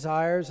evil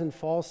desires and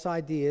false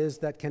ideas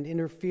that can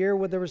interfere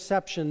with the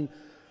reception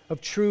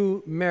of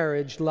true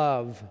marriage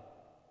love.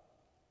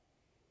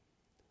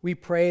 We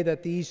pray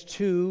that these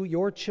two,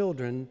 your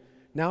children,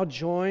 now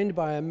joined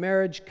by a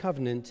marriage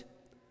covenant,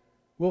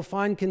 will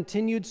find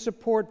continued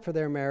support for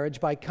their marriage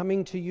by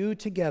coming to you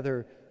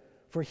together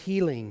for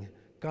healing,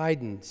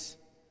 guidance,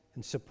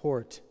 and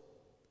support.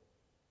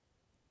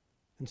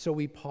 And so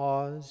we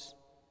pause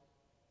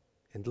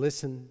and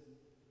listen,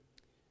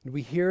 and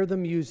we hear the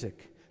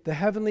music, the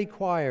heavenly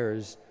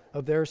choirs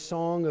of their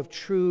song of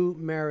true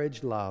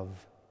marriage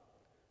love.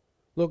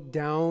 Look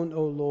down,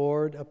 O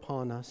Lord,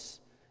 upon us,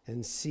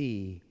 and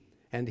see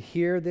and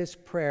hear this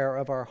prayer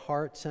of our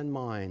hearts and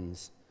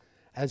minds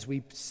as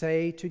we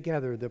say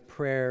together the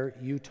prayer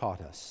you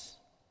taught us.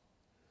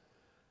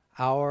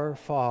 Our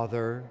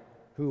Father,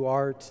 who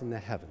art in the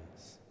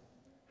heavens,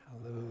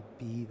 hallowed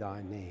be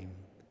thy name.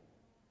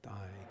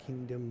 Thy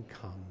kingdom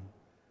come,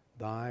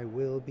 thy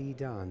will be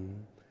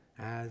done,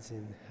 as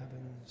in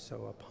heaven,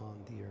 so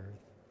upon the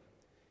earth.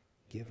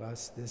 Give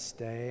us this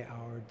day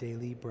our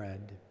daily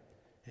bread,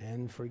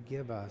 and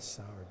forgive us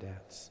our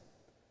debts,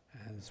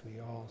 as we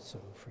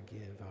also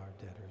forgive our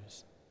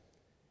debtors.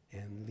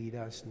 And lead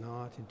us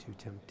not into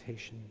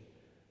temptation,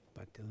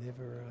 but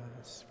deliver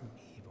us from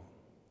evil.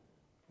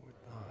 For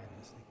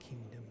thine is the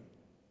kingdom,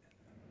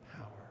 and the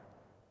power,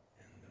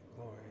 and the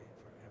glory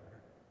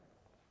forever.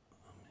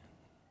 Amen.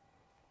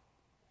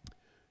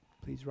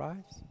 Please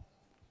rise.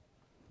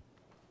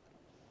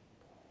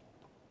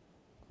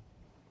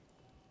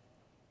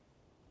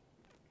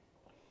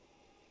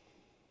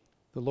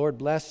 The Lord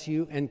bless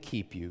you and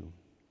keep you.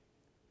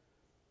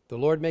 The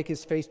Lord make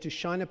his face to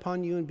shine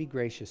upon you and be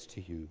gracious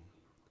to you.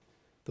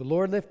 The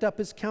Lord lift up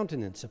his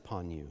countenance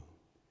upon you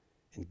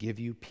and give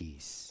you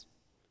peace.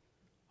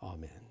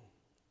 Amen.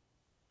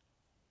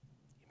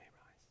 You may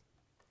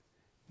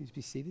rise. Please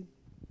be seated.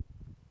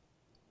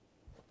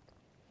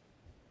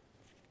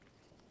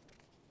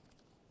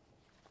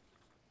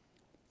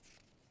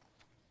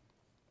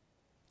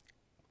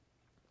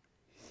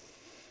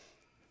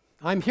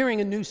 I'm hearing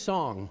a new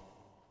song.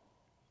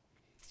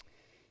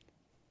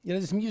 It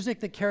is music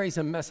that carries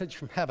a message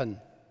from heaven.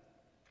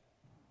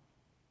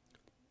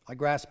 I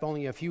grasp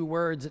only a few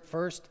words at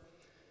first,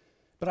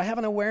 but I have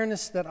an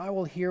awareness that I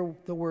will hear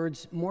the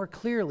words more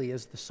clearly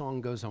as the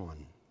song goes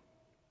on.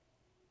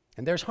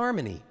 And there's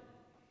harmony.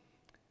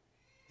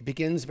 It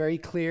begins very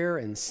clear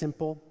and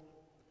simple.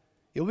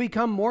 It will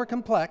become more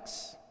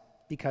complex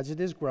because it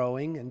is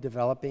growing and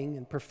developing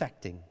and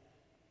perfecting.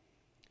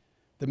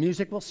 The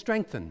music will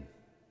strengthen.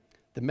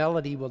 The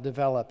melody will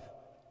develop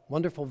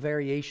wonderful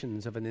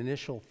variations of an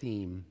initial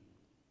theme.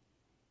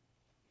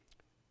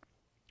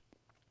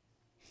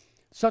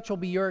 Such will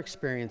be your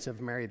experience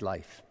of married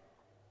life.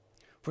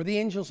 For the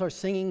angels are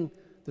singing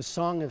the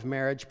song of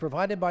marriage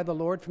provided by the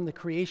Lord from the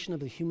creation of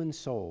the human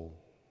soul.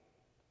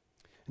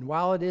 And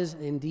while it is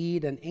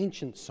indeed an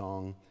ancient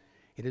song,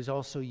 it is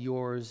also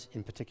yours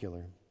in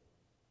particular.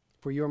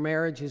 For your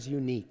marriage is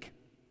unique,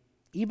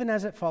 even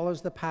as it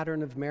follows the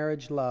pattern of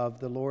marriage love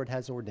the Lord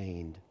has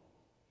ordained.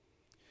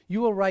 You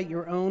will write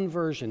your own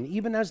version,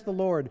 even as the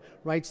Lord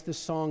writes the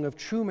song of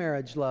true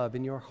marriage love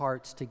in your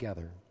hearts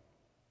together.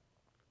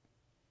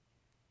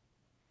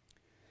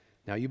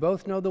 Now, you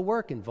both know the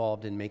work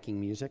involved in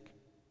making music.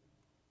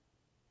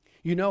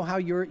 You know how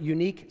your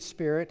unique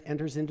spirit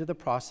enters into the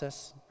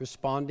process,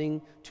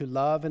 responding to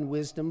love and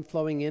wisdom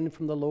flowing in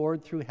from the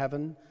Lord through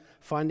heaven,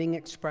 finding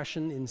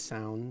expression in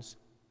sounds.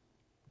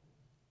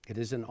 It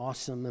is an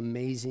awesome,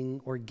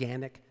 amazing,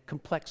 organic,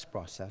 complex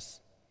process.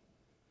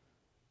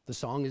 The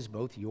song is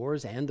both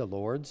yours and the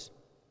Lord's.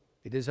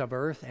 It is of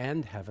earth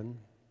and heaven.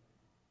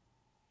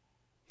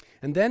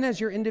 And then, as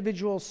your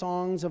individual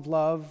songs of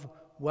love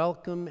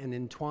welcome and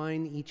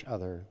entwine each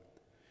other,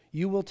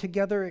 you will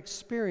together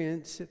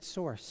experience its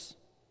source.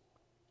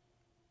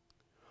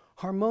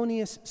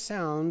 Harmonious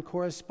sound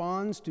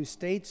corresponds to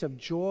states of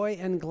joy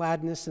and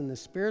gladness in the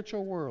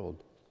spiritual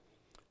world,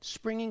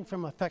 springing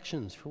from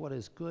affections for what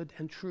is good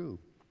and true.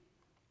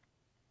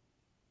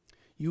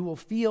 You will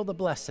feel the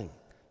blessing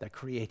that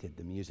created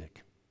the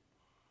music.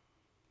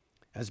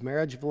 As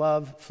marriage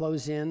love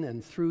flows in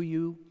and through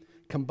you,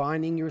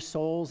 combining your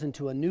souls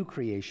into a new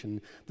creation,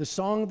 the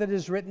song that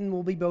is written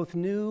will be both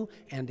new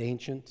and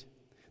ancient.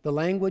 The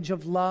language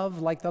of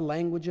love, like the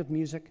language of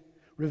music,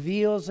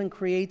 reveals and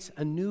creates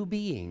a new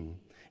being,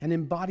 an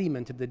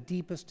embodiment of the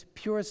deepest,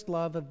 purest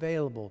love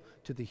available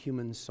to the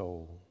human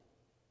soul.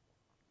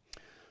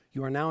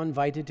 You are now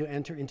invited to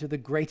enter into the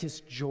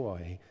greatest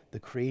joy,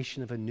 the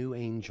creation of a new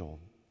angel.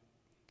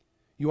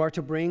 You are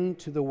to bring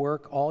to the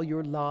work all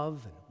your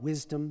love,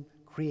 wisdom,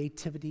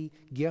 creativity,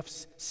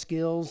 gifts,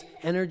 skills,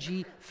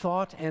 energy,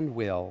 thought, and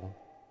will.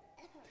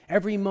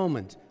 Every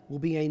moment will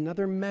be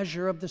another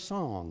measure of the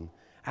song,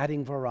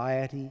 adding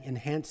variety,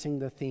 enhancing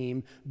the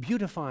theme,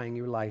 beautifying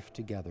your life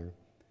together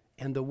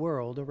and the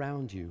world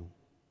around you.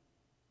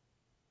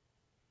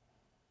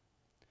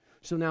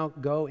 So now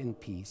go in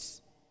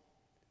peace,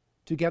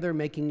 together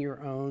making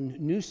your own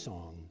new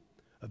song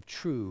of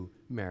true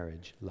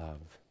marriage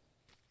love.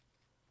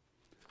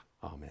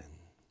 Amen.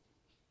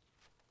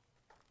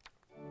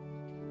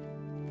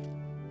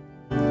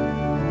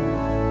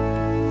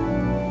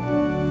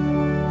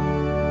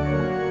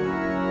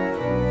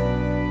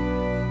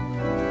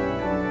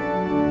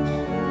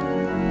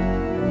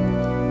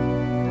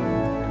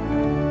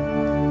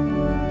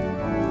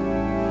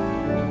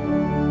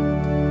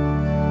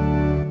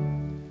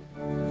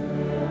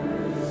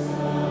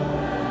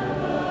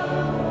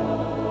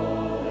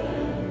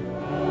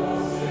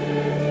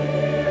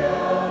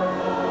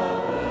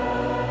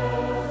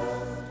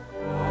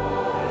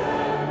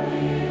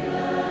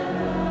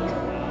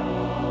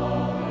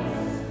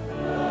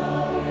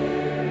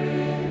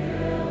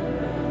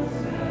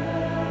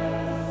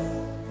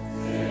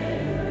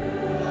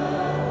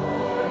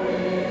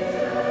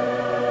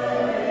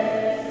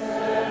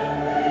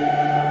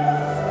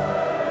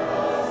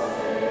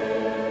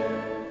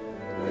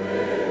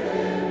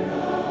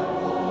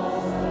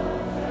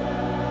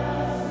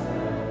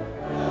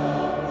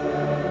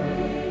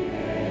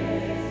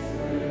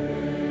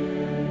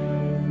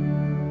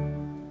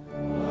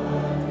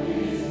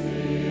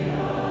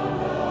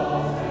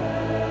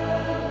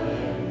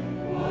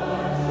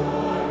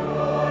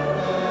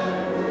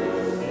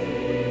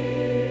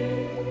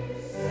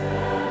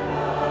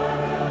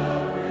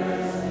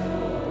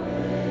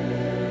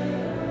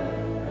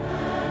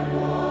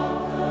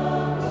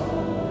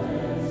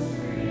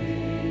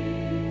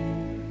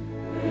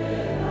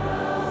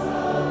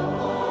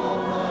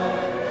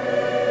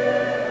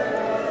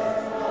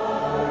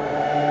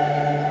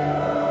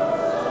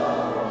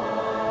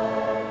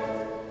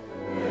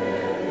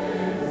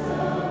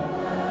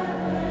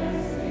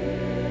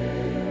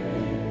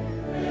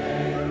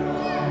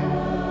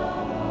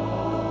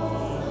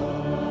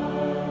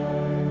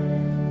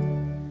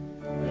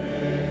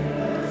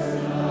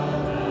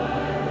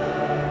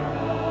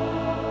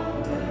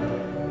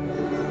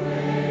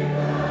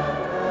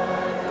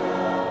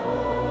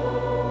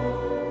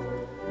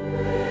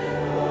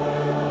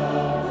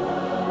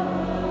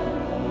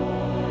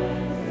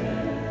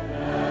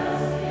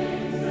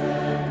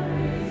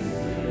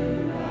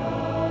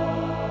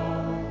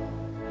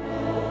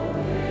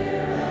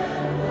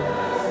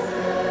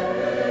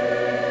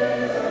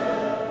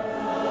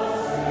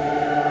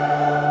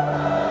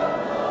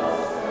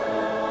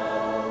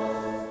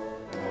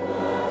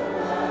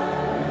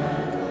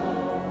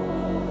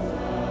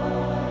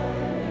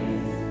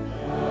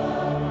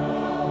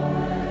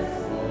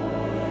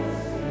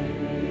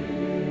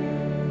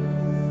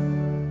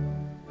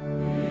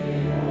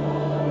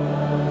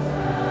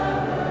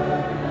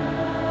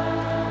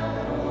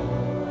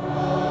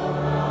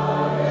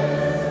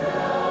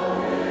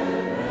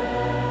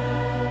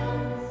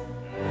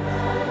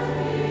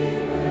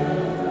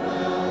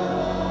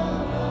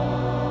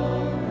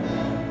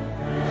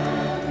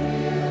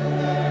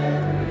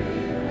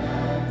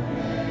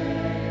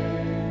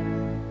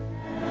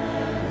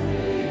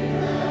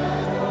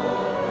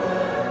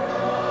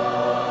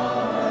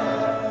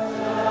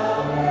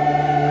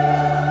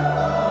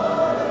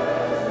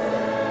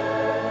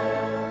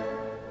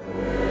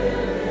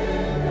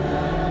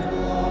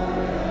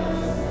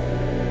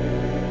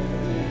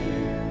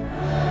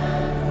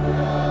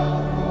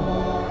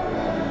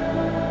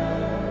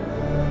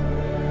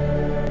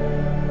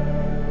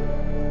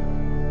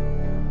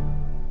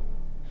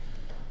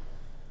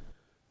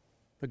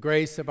 The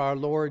grace of our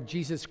Lord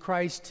Jesus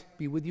Christ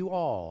be with you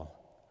all.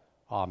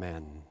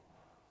 Amen.